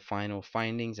 Based on the final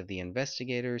findings of the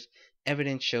investigators,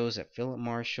 evidence shows that Philip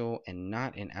Marshall and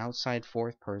not an outside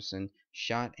fourth person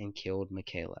shot and killed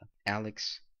Michaela,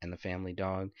 Alex, and the family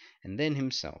dog, and then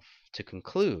himself. To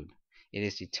conclude, it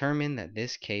is determined that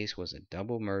this case was a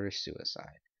double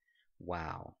murder-suicide.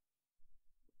 Wow.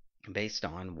 Based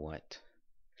on what?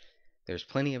 There's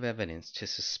plenty of evidence to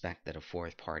suspect that a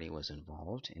fourth party was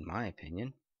involved, in my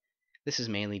opinion. This is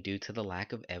mainly due to the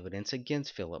lack of evidence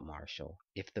against Philip Marshall.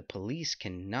 If the police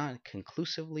cannot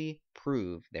conclusively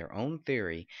prove their own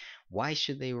theory, why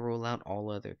should they rule out all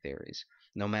other theories?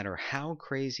 No matter how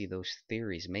crazy those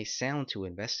theories may sound to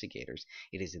investigators,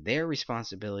 it is their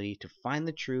responsibility to find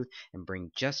the truth and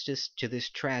bring justice to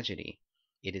this tragedy.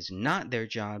 It is not their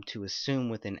job to assume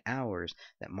within hours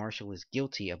that Marshall is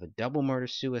guilty of a double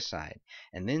murder-suicide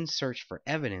and then search for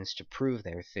evidence to prove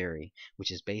their theory, which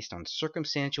is based on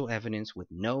circumstantial evidence with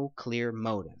no clear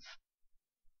motive.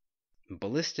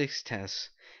 Ballistics tests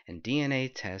and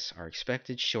DNA tests are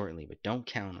expected shortly, but don't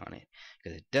count on it,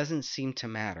 because it doesn't seem to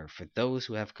matter for those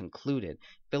who have concluded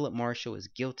Philip Marshall is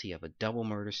guilty of a double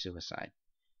murder-suicide.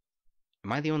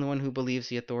 Am I the only one who believes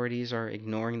the authorities are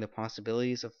ignoring the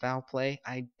possibilities of foul play?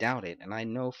 I doubt it, and I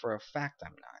know for a fact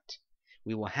I'm not.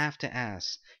 We will have to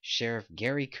ask Sheriff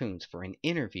Gary Coons for an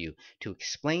interview to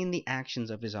explain the actions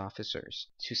of his officers.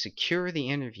 To secure the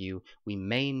interview, we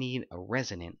may need a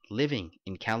resident living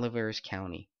in Calaveras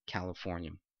County,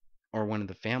 California, or one of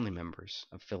the family members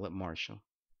of Philip Marshall.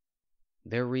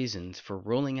 Their reasons for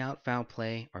ruling out foul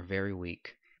play are very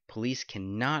weak. Police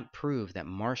cannot prove that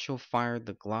Marshall fired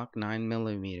the Glock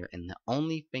 9mm, and the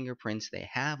only fingerprints they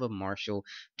have of Marshall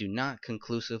do not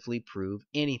conclusively prove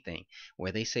anything.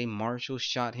 Where they say Marshall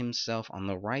shot himself on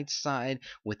the right side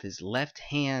with his left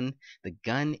hand, the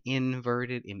gun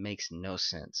inverted, it makes no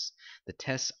sense. The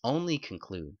tests only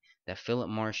conclude that Philip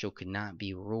Marshall could not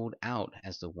be ruled out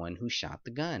as the one who shot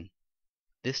the gun.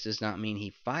 This does not mean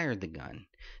he fired the gun.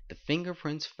 The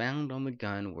fingerprints found on the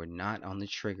gun were not on the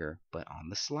trigger, but on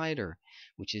the slider,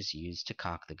 which is used to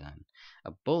cock the gun.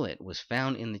 A bullet was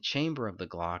found in the chamber of the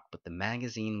Glock, but the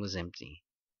magazine was empty.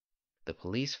 The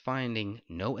police finding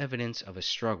no evidence of a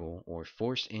struggle or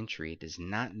forced entry does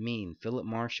not mean Philip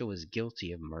Marshall is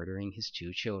guilty of murdering his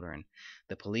two children.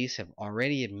 The police have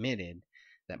already admitted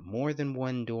that more than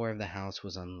one door of the house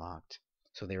was unlocked.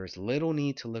 So there is little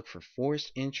need to look for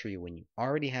forced entry when you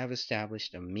already have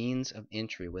established a means of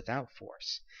entry without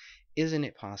force. Isn't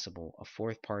it possible a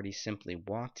fourth party simply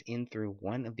walked in through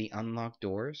one of the unlocked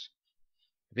doors?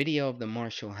 Video of the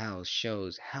Marshall house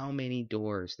shows how many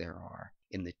doors there are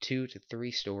in the 2 to 3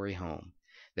 story home.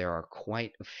 There are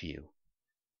quite a few.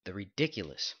 The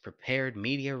ridiculous, prepared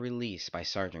media release by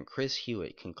Sergeant Chris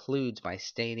Hewitt concludes by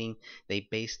stating they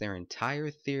base their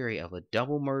entire theory of a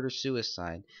double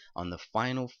murder-suicide on the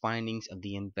final findings of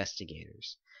the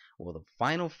investigators. Well, the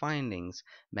final findings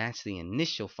match the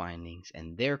initial findings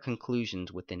and their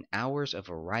conclusions within hours of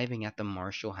arriving at the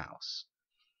Marshall house.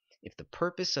 If the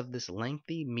purpose of this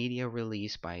lengthy media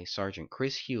release by Sergeant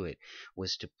Chris Hewitt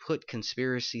was to put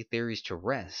conspiracy theories to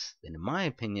rest, then in my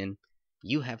opinion,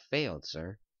 you have failed,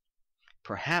 sir.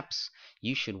 Perhaps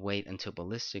you should wait until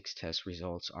ballistics test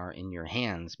results are in your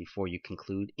hands before you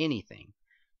conclude anything.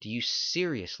 Do you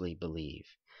seriously believe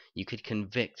you could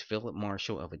convict Philip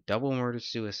Marshall of a double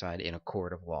murder-suicide in a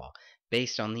court of law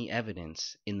based on the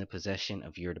evidence in the possession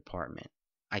of your department?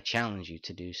 I challenge you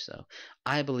to do so.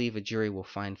 I believe a jury will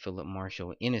find Philip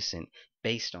Marshall innocent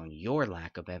based on your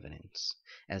lack of evidence.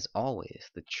 As always,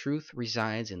 the truth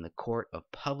resides in the court of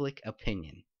public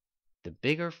opinion. The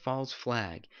bigger false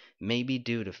flag may be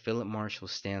due to Philip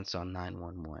Marshall's stance on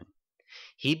 9/11.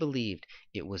 He believed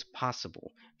it was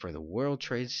possible for the World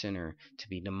Trade Center to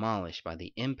be demolished by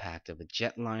the impact of a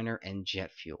jetliner and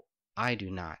jet fuel. I do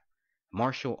not.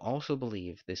 Marshall also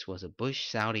believed this was a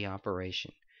Bush-Saudi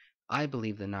operation. I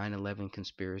believe the 9/11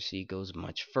 conspiracy goes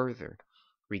much further.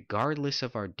 Regardless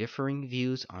of our differing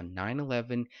views on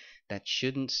 9/11, that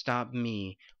shouldn't stop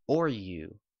me or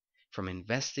you from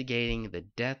investigating the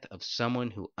death of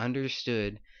someone who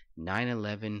understood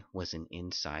 9/11 was an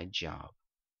inside job.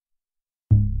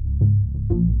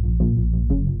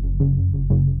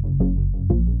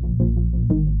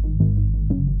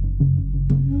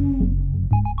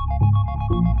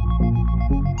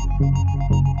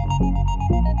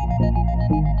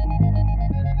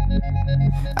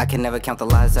 I can never count the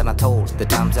lies that I told, the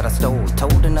times that I stole.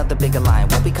 Told another bigger lie,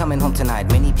 won't be coming home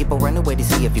tonight. Many people ran away to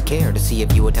see if you care, to see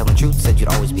if you were telling truth, said you'd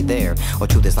always be there. Or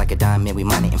truth is like a diamond, we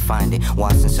mine it and find it.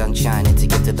 Watch the sun shining to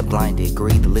get to the blinded.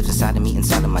 Greed that lives inside of me,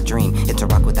 inside of my dream. It's a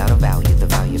rock without a value, the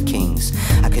value of kings.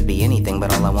 I could be anything,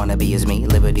 but all I wanna be is me.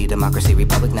 Liberty, democracy,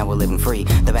 republic, now we're living free.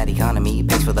 The bad economy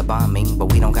pays for the bombing,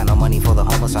 but we don't got no money for the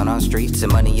homeless on our streets.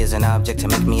 And money is an object to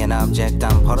make me an object.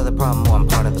 I'm part of the problem or I'm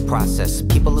part of the process.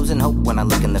 People losing hope when I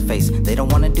look in the face. They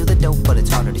don't wanna do the dope, but it's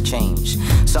harder to change.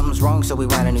 Something's wrong, so we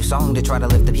write a new song to try to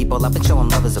lift the people up and show them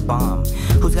love is a bomb.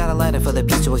 Who's got a lighter for the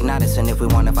peace to ignite us? And if we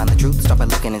wanna find the truth, start by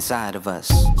looking inside of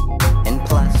us. And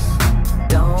plus,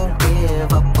 don't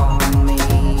give up on me.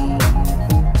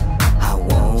 I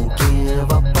won't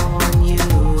give up on you.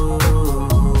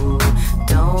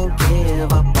 Don't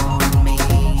give up on me.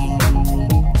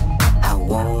 I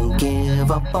won't give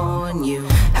up on you.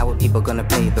 How are people gonna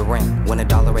pay the rent when a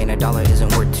dollar ain't a dollar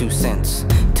isn't worth 2 cents?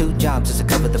 2 jobs just to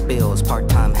cover the bills,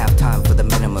 part-time, half-time for the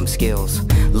minimum skills.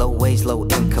 Low wage, low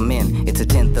income in, it's a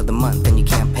 10th of the month and you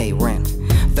can't pay rent.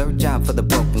 3rd job for the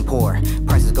broke and poor,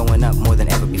 prices going up more than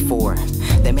ever before.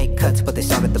 They make cuts but they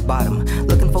start at the bottom,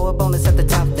 looking for a bonus at the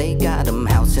top, they got 'em.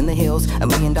 House in the hills, $1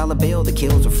 million bill that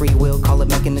kills with free will, call it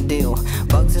making a deal.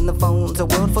 Bugs in the phones, a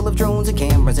world full of drones and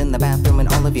cameras in the bathroom in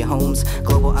all of your homes.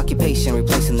 Global occupation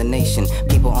replacing the nation,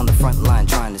 people on the front line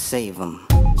trying to save them.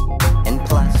 And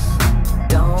plus,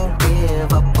 don't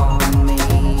give up on me.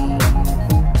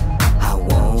 I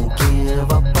won't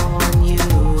give up on you.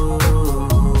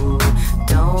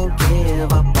 Don't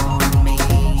give up on me.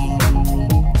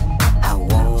 I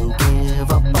won't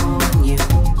give up on you.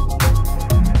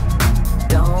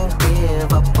 Don't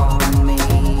give up on me.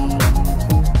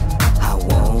 I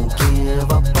won't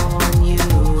give up on you.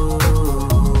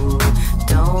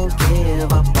 Don't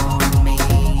give up on me.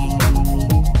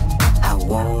 I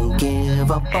won't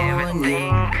give up on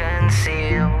you.